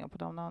uppdelningen på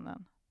de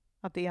namnen.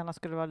 Att det ena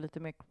skulle vara lite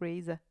mer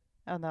crazy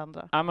än det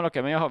andra. Ja, men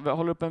okej, men jag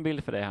håller upp en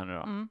bild för dig här nu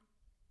då.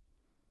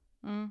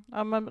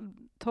 Ja, men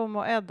Tom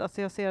och Ed,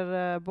 alltså jag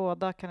ser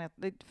båda kan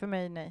för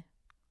mig nej.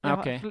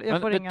 Okej.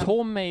 Men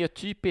Tom är ju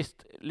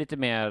typiskt lite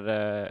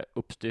mer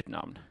uppstyrt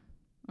namn.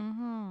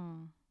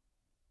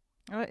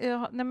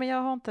 Nej, men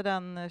jag har inte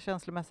den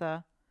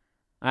känslomässiga.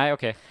 Nej,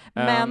 okej.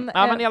 Men,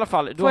 men i alla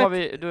fall, då har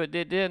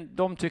vi,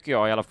 de tycker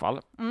jag i alla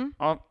fall.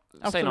 Ja, säg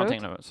absolut.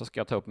 någonting nu så ska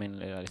jag ta upp min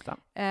lilla lista.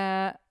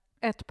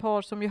 Ett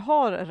par som ju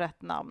har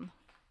rätt namn.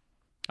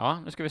 Ja,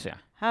 nu ska vi se.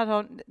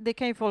 Det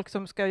kan ju folk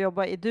som ska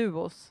jobba i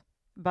duos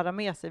bära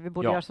med sig. Vi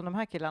borde göra som de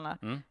här killarna.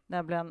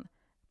 Nämligen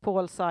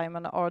Paul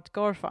Simon och Art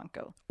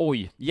Garfunkel.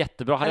 Oj,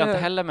 jättebra. Hade jag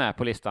inte heller med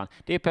på listan.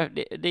 Det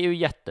är ju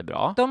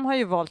jättebra. De har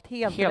ju valt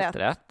helt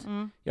rätt.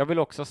 Jag vill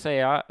också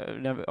säga,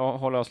 när vi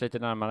håller oss lite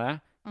närmare,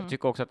 jag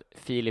tycker också att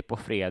Filip och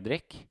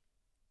Fredrik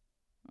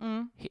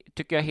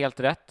tycker jag är helt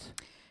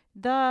rätt.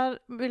 Där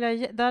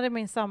är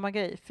min samma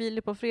grej.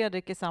 Filip och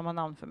Fredrik är samma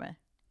namn för mig.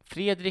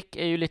 Fredrik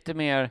är ju lite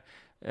mer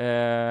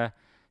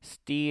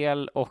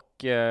stel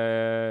och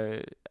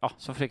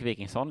som Fredrik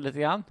Wikingsson lite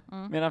grann.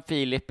 Medan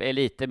Filip är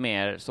lite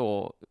mer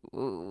så...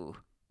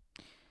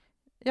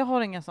 Jag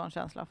har ingen sån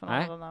känsla för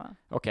någon av dem.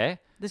 Okej.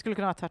 Det skulle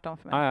kunna vara tvärtom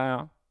för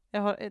mig.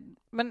 Ja.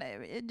 Men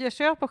jag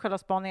köper själva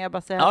spaningen. Jag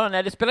bara säger... Ja,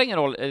 nej, det spelar ingen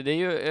roll. Det är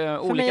ju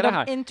olika det här. För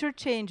mig är de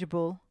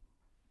interchangeable.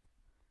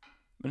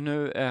 Men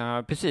nu,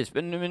 precis.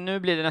 Men nu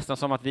blir det nästan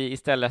som att vi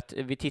istället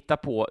tittar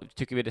på,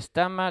 tycker vi det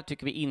stämmer,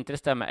 tycker vi inte det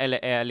stämmer,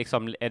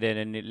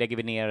 eller lägger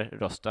vi ner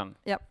rösten.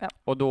 Ja.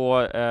 Och då,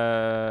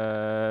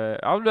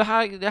 det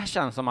här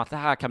känns som att det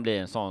här kan bli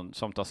en sån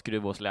som tar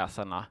skruv hos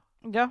läsarna.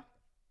 Ja.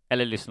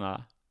 Eller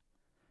lyssnarna.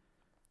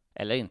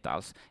 Eller inte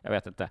alls, jag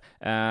vet inte.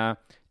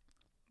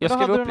 Jag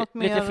skrev upp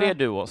lite fler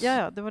duos.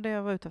 Ja, det var det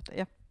jag var ute efter.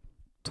 Ja.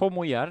 Tom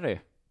och Jerry.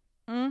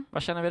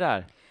 Vad känner vi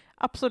där?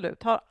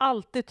 Absolut. Har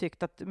alltid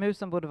tyckt att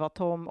musen borde vara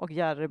Tom och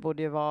Jerry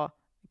borde ju vara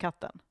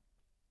katten.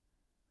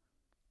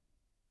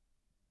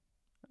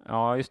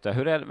 Ja, just det.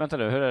 Hur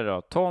är det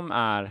då? Tom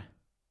är...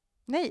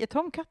 Nej, är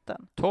Tom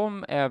katten?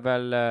 Tom är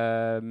väl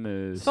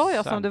musen. Sa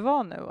jag som det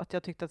var nu, att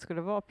jag tyckte att det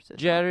skulle vara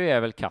precis? Jerry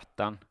är väl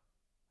katten?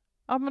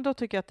 Ja, men då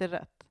tycker jag att det är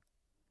rätt.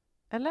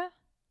 Eller?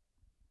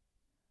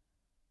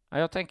 Ja,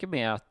 jag tänker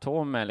mer att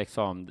Tom är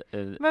liksom...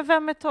 Men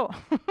vem är Tom?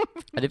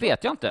 Det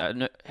vet jag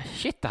inte.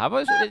 Shit, det här var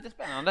ju så lite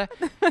spännande.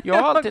 Jag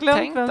har alltid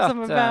tänkt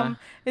vem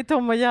är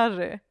Tom och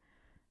Jerry?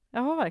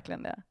 Jag har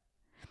verkligen det.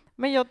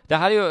 Men det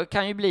här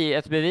kan ju bli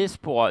ett bevis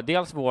på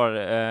dels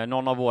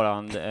någon av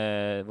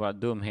våra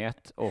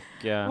dumhet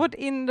och... Vårt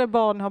inre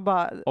barn har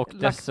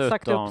bara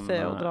sagt upp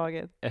sig och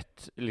dragit.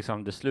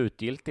 Det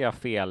slutgiltiga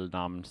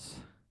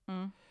felnamns...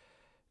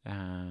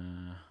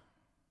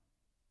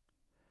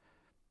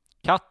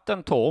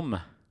 Katten Tom.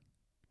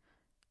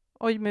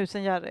 Och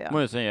musen Jerry. Ja.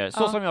 Musen Jerry.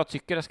 Så som jag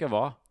tycker det ska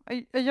vara.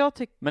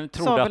 Men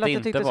trodde att det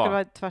inte var. Det skulle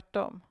vara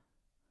tvärtom.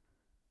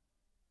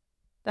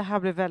 Det här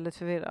blir väldigt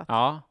förvirrat.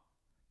 Ja.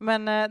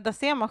 Men där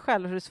ser man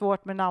själv hur det är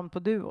svårt med namn på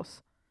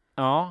duos.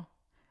 Ja.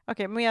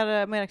 Okej,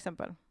 mer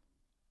exempel.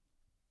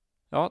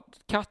 Ja,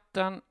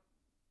 katten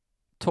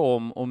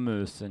Tom och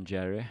musen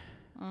Jerry.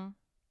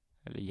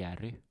 Eller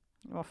Jerry.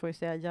 Man får ju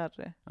säga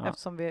Jerry,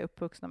 eftersom vi är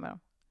uppvuxna med dem.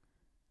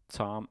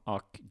 Tom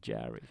och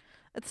Jerry.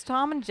 It's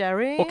Tom and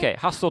Jerry. Okej,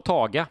 Hasse och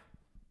Tage.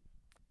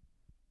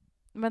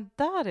 Men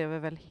där är vi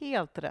väl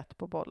helt rätt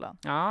på bollen?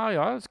 Ja,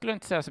 jag skulle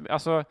inte säga så.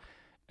 Alltså,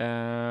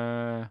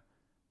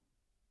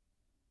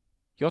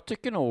 jag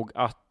tycker nog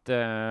att,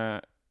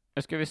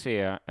 nu ska vi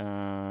se,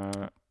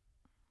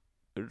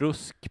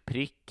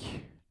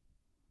 ruskprick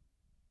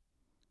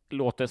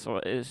låter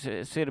så,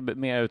 ser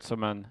mer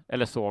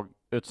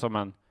ut som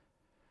en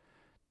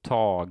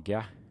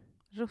Taga.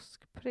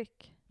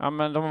 Ruskprick? Ja,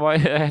 men de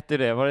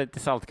var, var det inte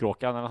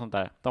Saltkråkan eller sånt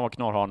där? De var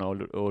Knorrhane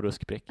och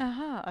Ruskprick.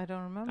 Aha, I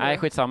don't remember. Nej,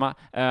 skitsamma.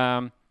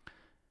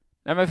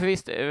 Nej, men för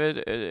visst,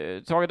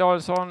 Tage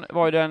Danielsson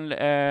var ju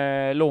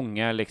den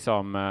långa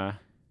liksom...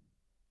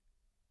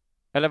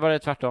 eller var det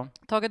tvärtom?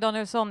 Tage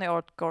Danielsson är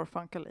Art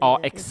Garfunkel. Ja,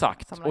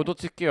 exakt. Och då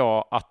tycker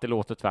jag att det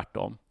låter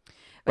tvärtom.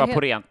 Bara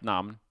på rent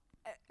namn.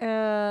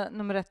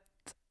 Nummer 1,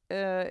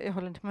 jag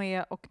håller inte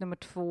med. Och nummer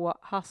 2,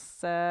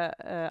 Hasse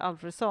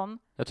Alfredsson.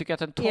 Jag tycker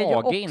att en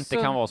Tage inte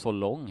kan vara så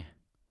lång.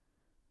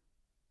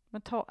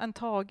 Men en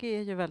Tage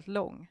är ju väldigt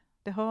lång.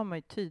 Det hör man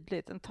ju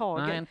tydligt. En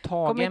Tage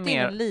är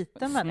mer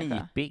liten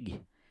snipig.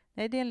 Människa.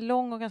 Nej, det är en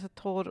lång och ganska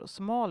torr och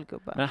smal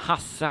gubbe. Men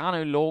Hasse, han är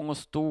ju lång och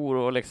stor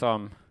och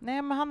liksom...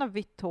 Nej, men han har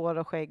vitt hår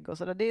och skägg och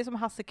sådär. Det är som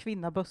Hasse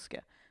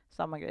Kvinnaböske.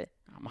 Samma grej.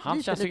 Ja, men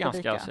han känns ju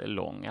ganska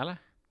lång, eller?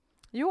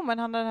 Jo, men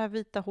han har det här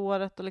vita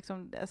håret och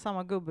liksom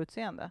samma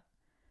gubbutseende.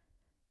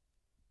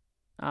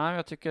 Ja,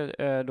 jag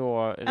tycker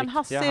då... En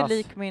Hasse är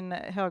lik min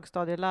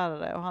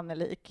högstadielärare och han är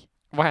lik...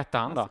 Vad hette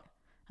han då?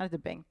 Han heter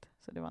Bengt,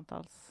 så det var inte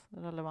alls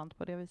relevant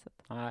på det viset.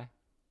 Nej,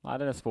 det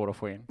är svårt att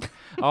få in.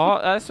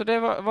 Ja, alltså det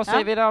var, vad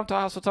säger vi där om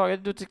Hasse och Tage?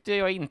 Du tyckte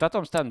jag inte att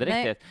de stämde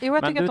riktigt. Jo,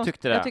 men du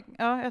tyckte det.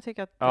 Jag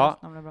tycker att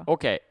deras namn är bra.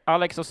 Okej,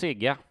 Alex och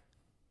Sigge.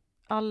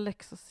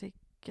 Alex och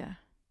Sigge.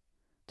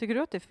 Tycker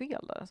du att det är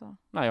fel där? Alltså?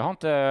 Nej, jag har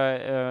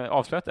inte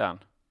avslöjat det än.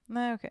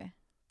 Nej, okej.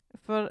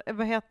 För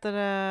vad heter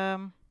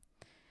det?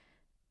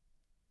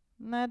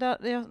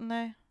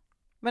 Nej.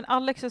 Men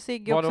Alex och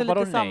Sigge är också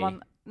lite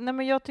samman. Nej,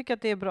 men jag tycker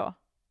att det är bra.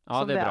 Ja,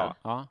 som det är bra.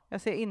 Ja.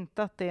 Jag ser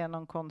inte att det är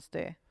någon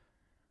konstig...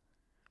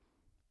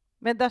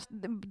 Men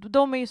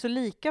de är ju så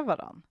lika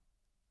varann.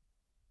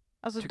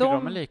 Alltså Tycker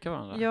de är lika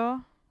varandra?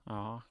 Ja.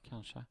 Ja,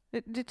 kanske.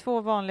 Det är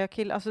två vanliga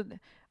killar. Alltså,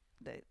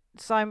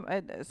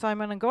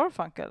 Simon och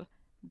Garfunkel,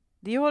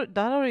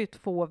 där har du ju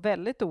två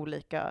väldigt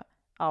olika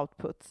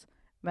outputs.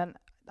 Men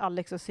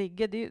Alex och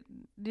Sigge, det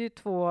är ju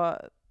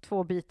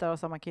två bitar av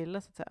samma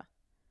kille, så att säga.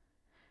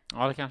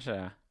 Ja, det kanske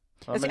är.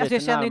 Jag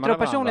känner ju inte dem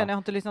personligen, varandra. jag har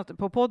inte lyssnat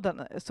på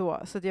podden så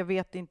att jag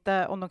vet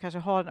inte om de kanske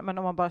har, men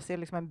om man bara ser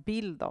liksom en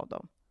bild av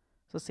dem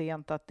så ser jag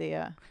inte att det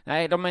är...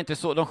 Nej, de är inte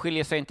så, de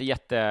skiljer sig inte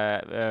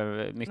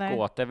mycket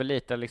åt. Det är väl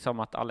lite liksom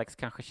att Alex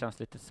kanske känns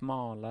lite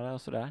smalare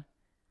och sådär.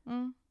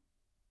 Mm.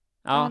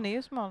 Ja, han är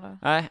ju smalare.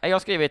 Nej, jag har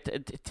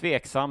skrivit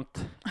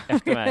tveksamt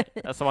efter mig.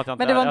 Som att jag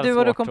inte Men det var en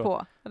duo du kom att...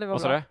 på. Det var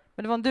Vad sa bra. du?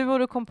 Men det var en duo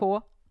du kom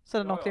på, så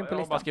den åkte in på Jag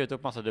har listan. bara skrivit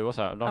upp massa duos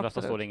här. De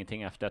flesta står det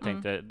ingenting efter. Jag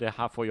tänkte, det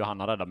här får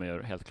Johanna rädda mig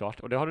ur, helt klart.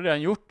 Och det har du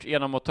redan gjort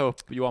genom att ta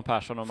upp Johan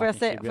Persson och Martin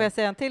Schibbye. Får jag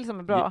säga en till som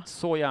är bra?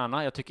 Så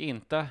gärna. Jag tycker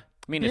inte...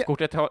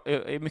 Minneskortet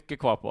är mycket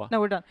kvar på. No,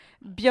 we're done.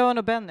 Björn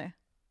och Benny.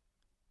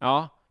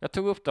 Ja, jag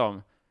tog upp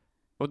dem.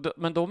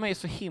 Men de är ju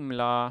så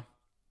himla...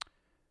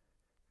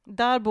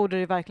 Där borde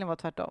det verkligen vara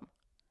tvärtom.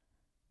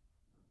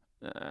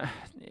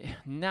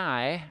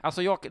 Nej,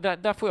 alltså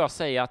där får jag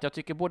säga att jag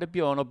tycker både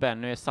Björn och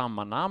Benny är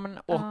samma namn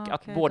och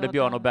att okej, både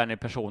Björn och Benny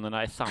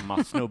personerna är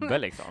samma snubbe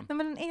liksom. Nej,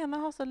 men den ena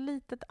har så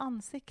litet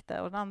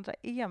ansikte och den andra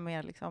är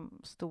mer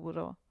liksom stor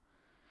och...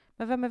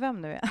 Men vem är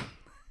vem nu igen?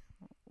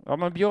 Ja,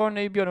 men Björn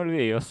är ju Björn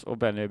Ulvaeus och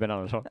Benny är Ben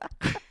Andersson.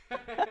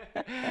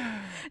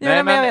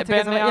 Nej, men jag vet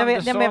Benny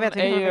Andersson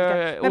är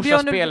ju Orsa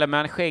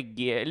Speleman,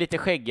 lite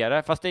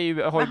skäggigare, fast det är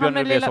ju, har ju Björn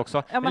Ulvaeus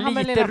också. Ja, men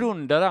lite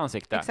rundare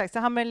ansikte. Exakt, så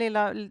han med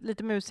lilla,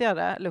 lite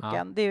musigare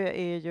looken,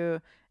 det är ju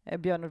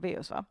Björn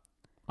Ulvaeus, va?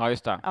 Ja,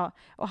 just det. Ja,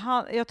 och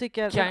jag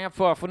tycker... Kan jag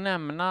få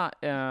nämna...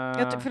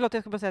 Förlåt,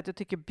 jag ska bara säga att jag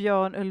tycker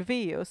Björn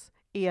Ulvaeus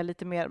är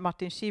lite mer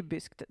Martin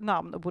Schibbyskt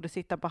namn och borde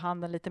sitta på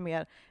handen lite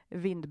mer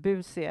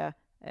vindbusiga,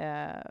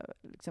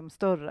 liksom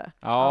större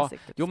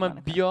ansiktet. Jo, men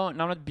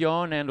namnet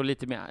Björn är ändå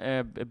lite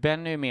mer...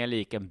 Ben är ju mer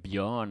lik en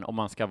björn om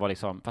man ska vara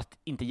liksom, fast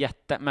inte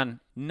jätte, men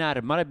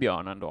närmare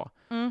björnen då.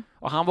 Mm.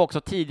 Och han var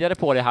också tidigare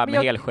på det här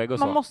med helskägg och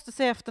så. Man måste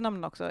säga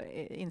efternamn också,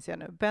 inser jag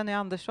nu. Benny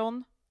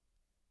Andersson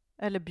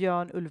eller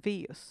Björn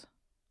Ulvaeus.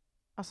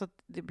 Alltså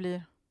det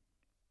blir...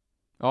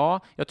 Ja,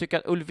 jag tycker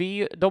att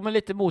Ulvaeus, de är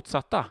lite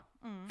motsatta.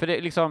 För det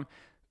är liksom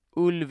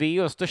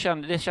Ulvaeus, det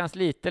känns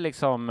lite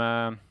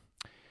liksom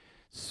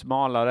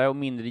smalare och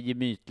mindre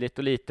gemytligt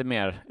och lite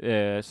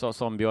mer så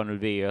som Björn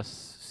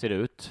Ulvaeus ser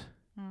ut.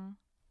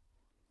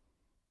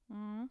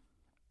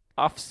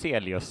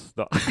 Afzelius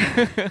då.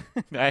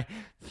 Nej,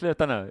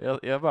 sluta nu.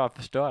 Jag bara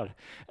förstör.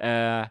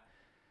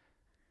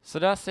 Så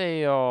där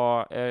säger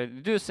jag,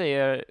 du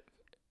säger,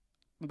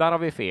 där har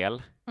vi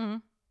fel.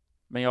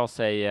 Men jag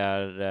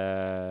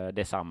säger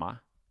detsamma.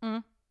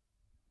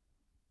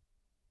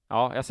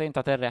 Ja, jag säger inte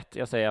att det är rätt.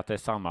 Jag säger att det är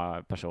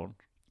samma person.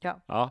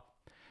 Ja.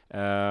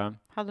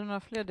 Hade du några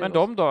fler? Men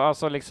de då,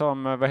 alltså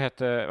liksom, vad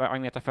heter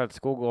Agneta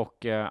Fältskog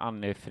och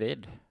Annie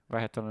Frid?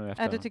 Vad heter hon nu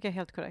efter? Det tycker jag är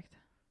helt korrekt.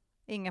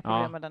 Inga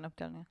problem med den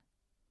uppdelningen.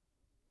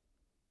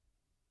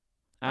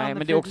 Nej,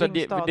 men det är också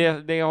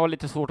det jag har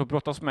lite svårt att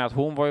brottas med, att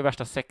hon var ju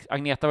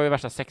Agneta var ju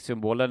värsta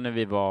sexsymbolen när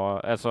vi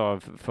var, alltså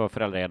för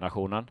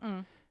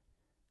föräldragenerationen.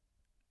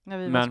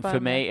 Men för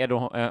mig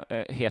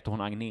heter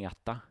hon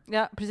Agneta.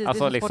 Ja, precis.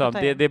 Alltså det liksom,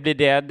 det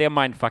blir det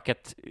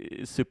mindfucket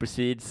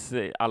supersedes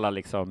alla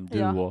liksom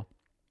duo. Ja.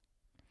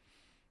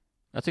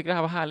 Jag tycker det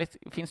här var härligt.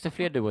 Finns det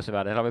fler duos i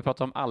världen? Eller har vi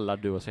pratat om alla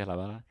duos i hela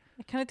världen?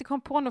 Jag kan inte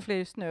komma på några fler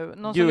just nu.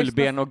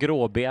 Julben och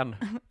gråben.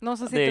 Någon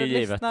som sitter och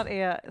lyssnar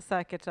är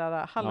säkert så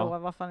här, hallå,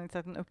 varför har ni inte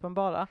sagt den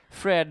uppenbara?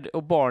 Fred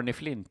och Barney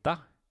Flinta.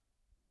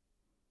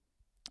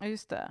 Ja,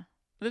 just det.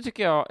 Det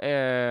tycker jag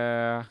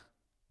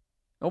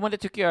men det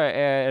tycker jag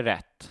är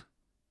rätt.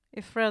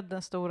 Är Fred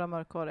den stora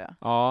mörkhåriga?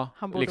 Ja,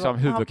 han borde liksom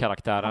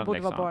huvudkaraktären. Han borde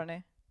liksom vara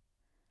Barney.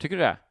 Tycker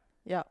du det?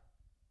 Ja.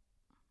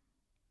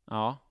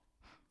 Ja.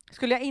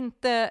 Skulle jag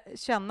inte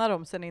känna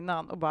dem sen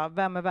innan och bara,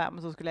 vem är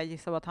vem, så skulle jag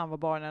gissa att han var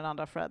Barney och den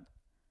andra Fred.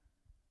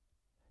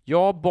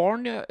 Ja,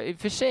 Barney, i och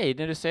för sig,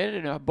 när du säger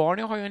det nu,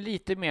 Barney har ju en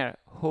lite mer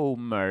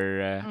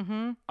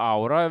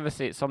Homer-aura över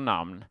sig som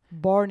namn.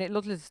 Barney,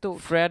 låter lite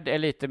stort. Fred är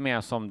lite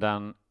mer som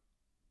den,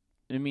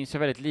 nu minns jag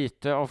väldigt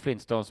lite av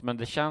Flintstones, men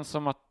det känns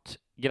som att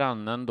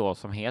grannen då,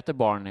 som heter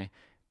Barney,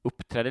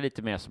 uppträdde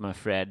lite mer som en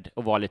Fred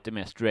och var lite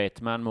mer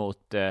straight man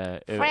mot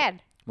Fred!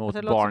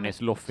 Mot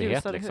Barneys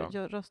loffighet liksom.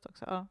 Röst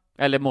också, ja.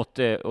 Eller mot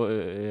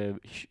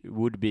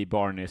would-be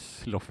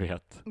Barneys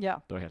loffighet.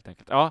 Ja. Då helt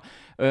enkelt. Ja,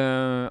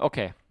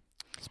 okej.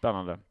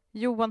 Spännande.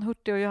 Johan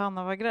Hurtig och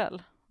Johanna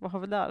Wagrell. Vad har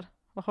vi där?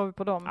 Vad har vi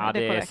på dem? Ja,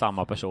 det är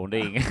samma person. Det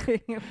är ingen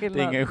skillnad.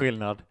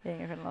 Det är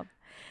ingen skillnad.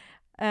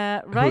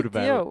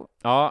 Right, Joe.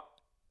 Ja.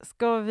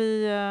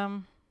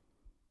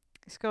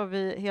 Ska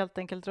vi helt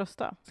enkelt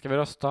rösta? Ska vi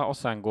rösta och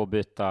sen gå och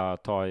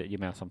ta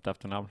gemensamt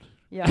efternamn?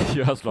 Ja.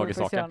 Göra slag i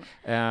saken.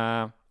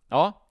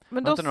 Ja.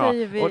 Men då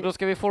säger vi... Och då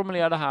ska vi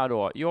formulera det här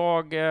då.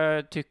 Jag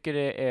tycker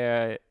det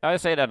är... Ja,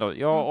 jag säger det då.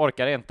 Jag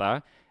orkar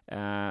inte.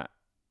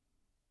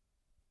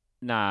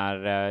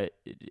 när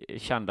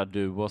kända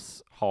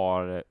duos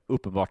har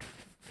uppenbart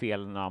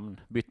fel namn,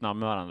 bytt namn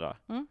med varandra.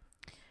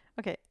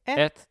 Okej,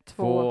 1,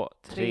 2,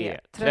 3,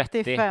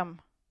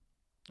 35.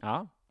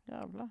 Ja.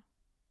 Jävlar.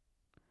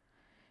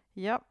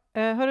 Ja,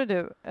 hörru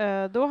du,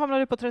 då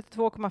hamnade du på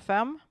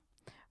 32,5.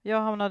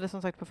 Jag hamnade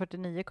som sagt på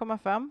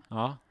 49,5.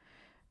 Ja.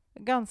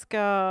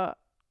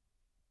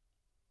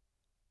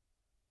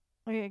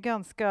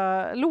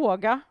 Ganska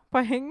låga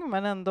poäng,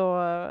 men ändå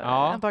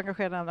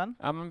engagerade ämnen.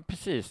 Ja, men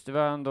precis. Det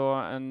var ändå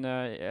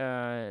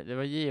det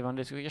var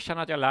givande. Jag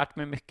känner att jag har lärt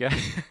mig mycket.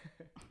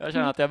 Jag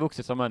känner att jag har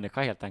vuxit som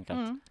människa helt enkelt.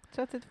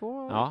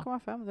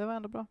 32,5, det var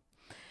ändå bra.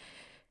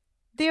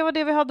 Det var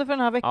det vi hade för den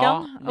här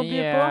veckan. Ja, ni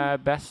är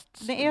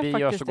bäst. Vi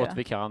gör så gott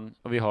vi kan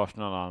och vi hörs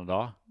någon annan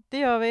dag. Det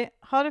gör vi.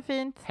 Ha det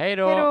fint. Hej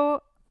då! Hej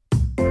då!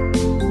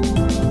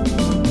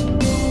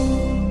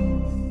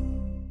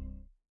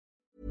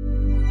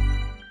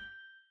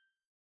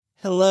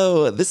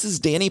 Hello, this is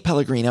Danny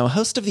Pellegrino,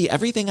 host of the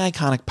Everything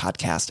Iconic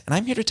podcast, and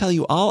I'm here to tell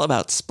you all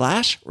about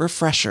Splash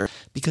Refresher,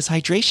 because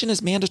hydration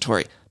is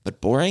mandatory, but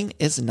boring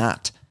is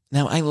not.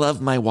 Now, I love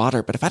my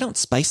water, but if I don't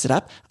spice it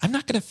up, I'm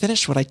not going to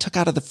finish what I took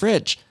out of the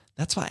fridge.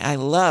 That's why I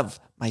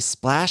love my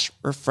Splash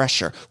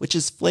Refresher, which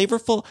is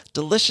flavorful,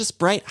 delicious,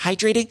 bright,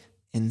 hydrating,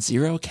 and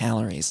 0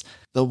 calories.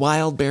 The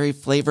wild berry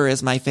flavor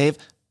is my fave.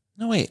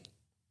 No, wait,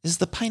 is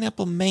the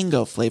pineapple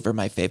mango flavor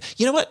my fave?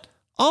 You know what?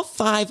 All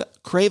 5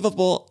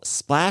 craveable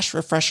Splash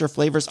Refresher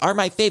flavors are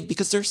my fave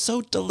because they're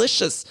so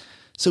delicious.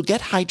 So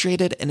get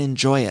hydrated and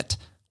enjoy it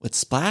with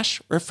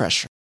Splash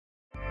Refresher.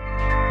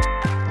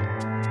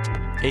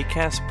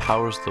 Acast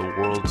powers the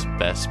world's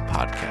best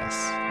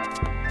podcasts.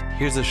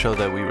 Here's a show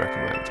that we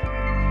recommend.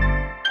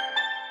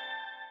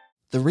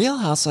 The Real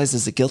Housewives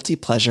is a guilty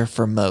pleasure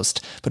for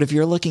most, but if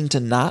you're looking to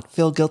not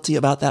feel guilty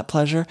about that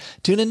pleasure,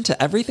 tune in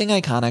to Everything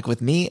Iconic with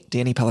me,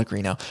 Danny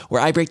Pellegrino,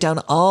 where I break down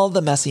all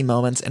the messy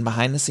moments and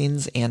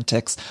behind-the-scenes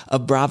antics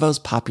of Bravo's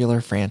popular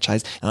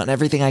franchise. And on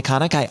Everything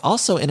Iconic, I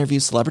also interview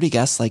celebrity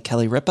guests like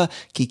Kelly Ripa,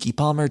 Keke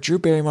Palmer, Drew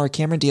Barrymore,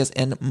 Cameron Diaz,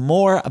 and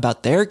more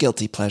about their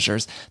guilty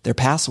pleasures, their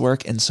past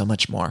work, and so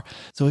much more.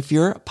 So if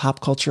you're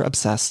pop culture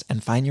obsessed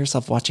and find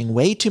yourself watching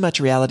way too much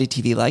reality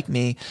TV like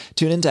me,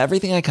 tune in to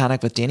Everything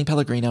Iconic with Danny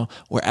Pellegrino,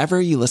 wherever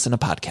you listen to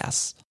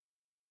podcasts.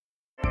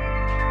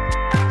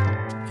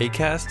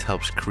 Acast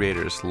helps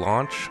creators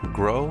launch,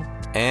 grow,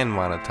 and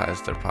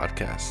monetize their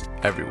podcasts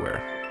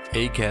everywhere.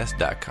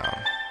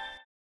 Acast.com.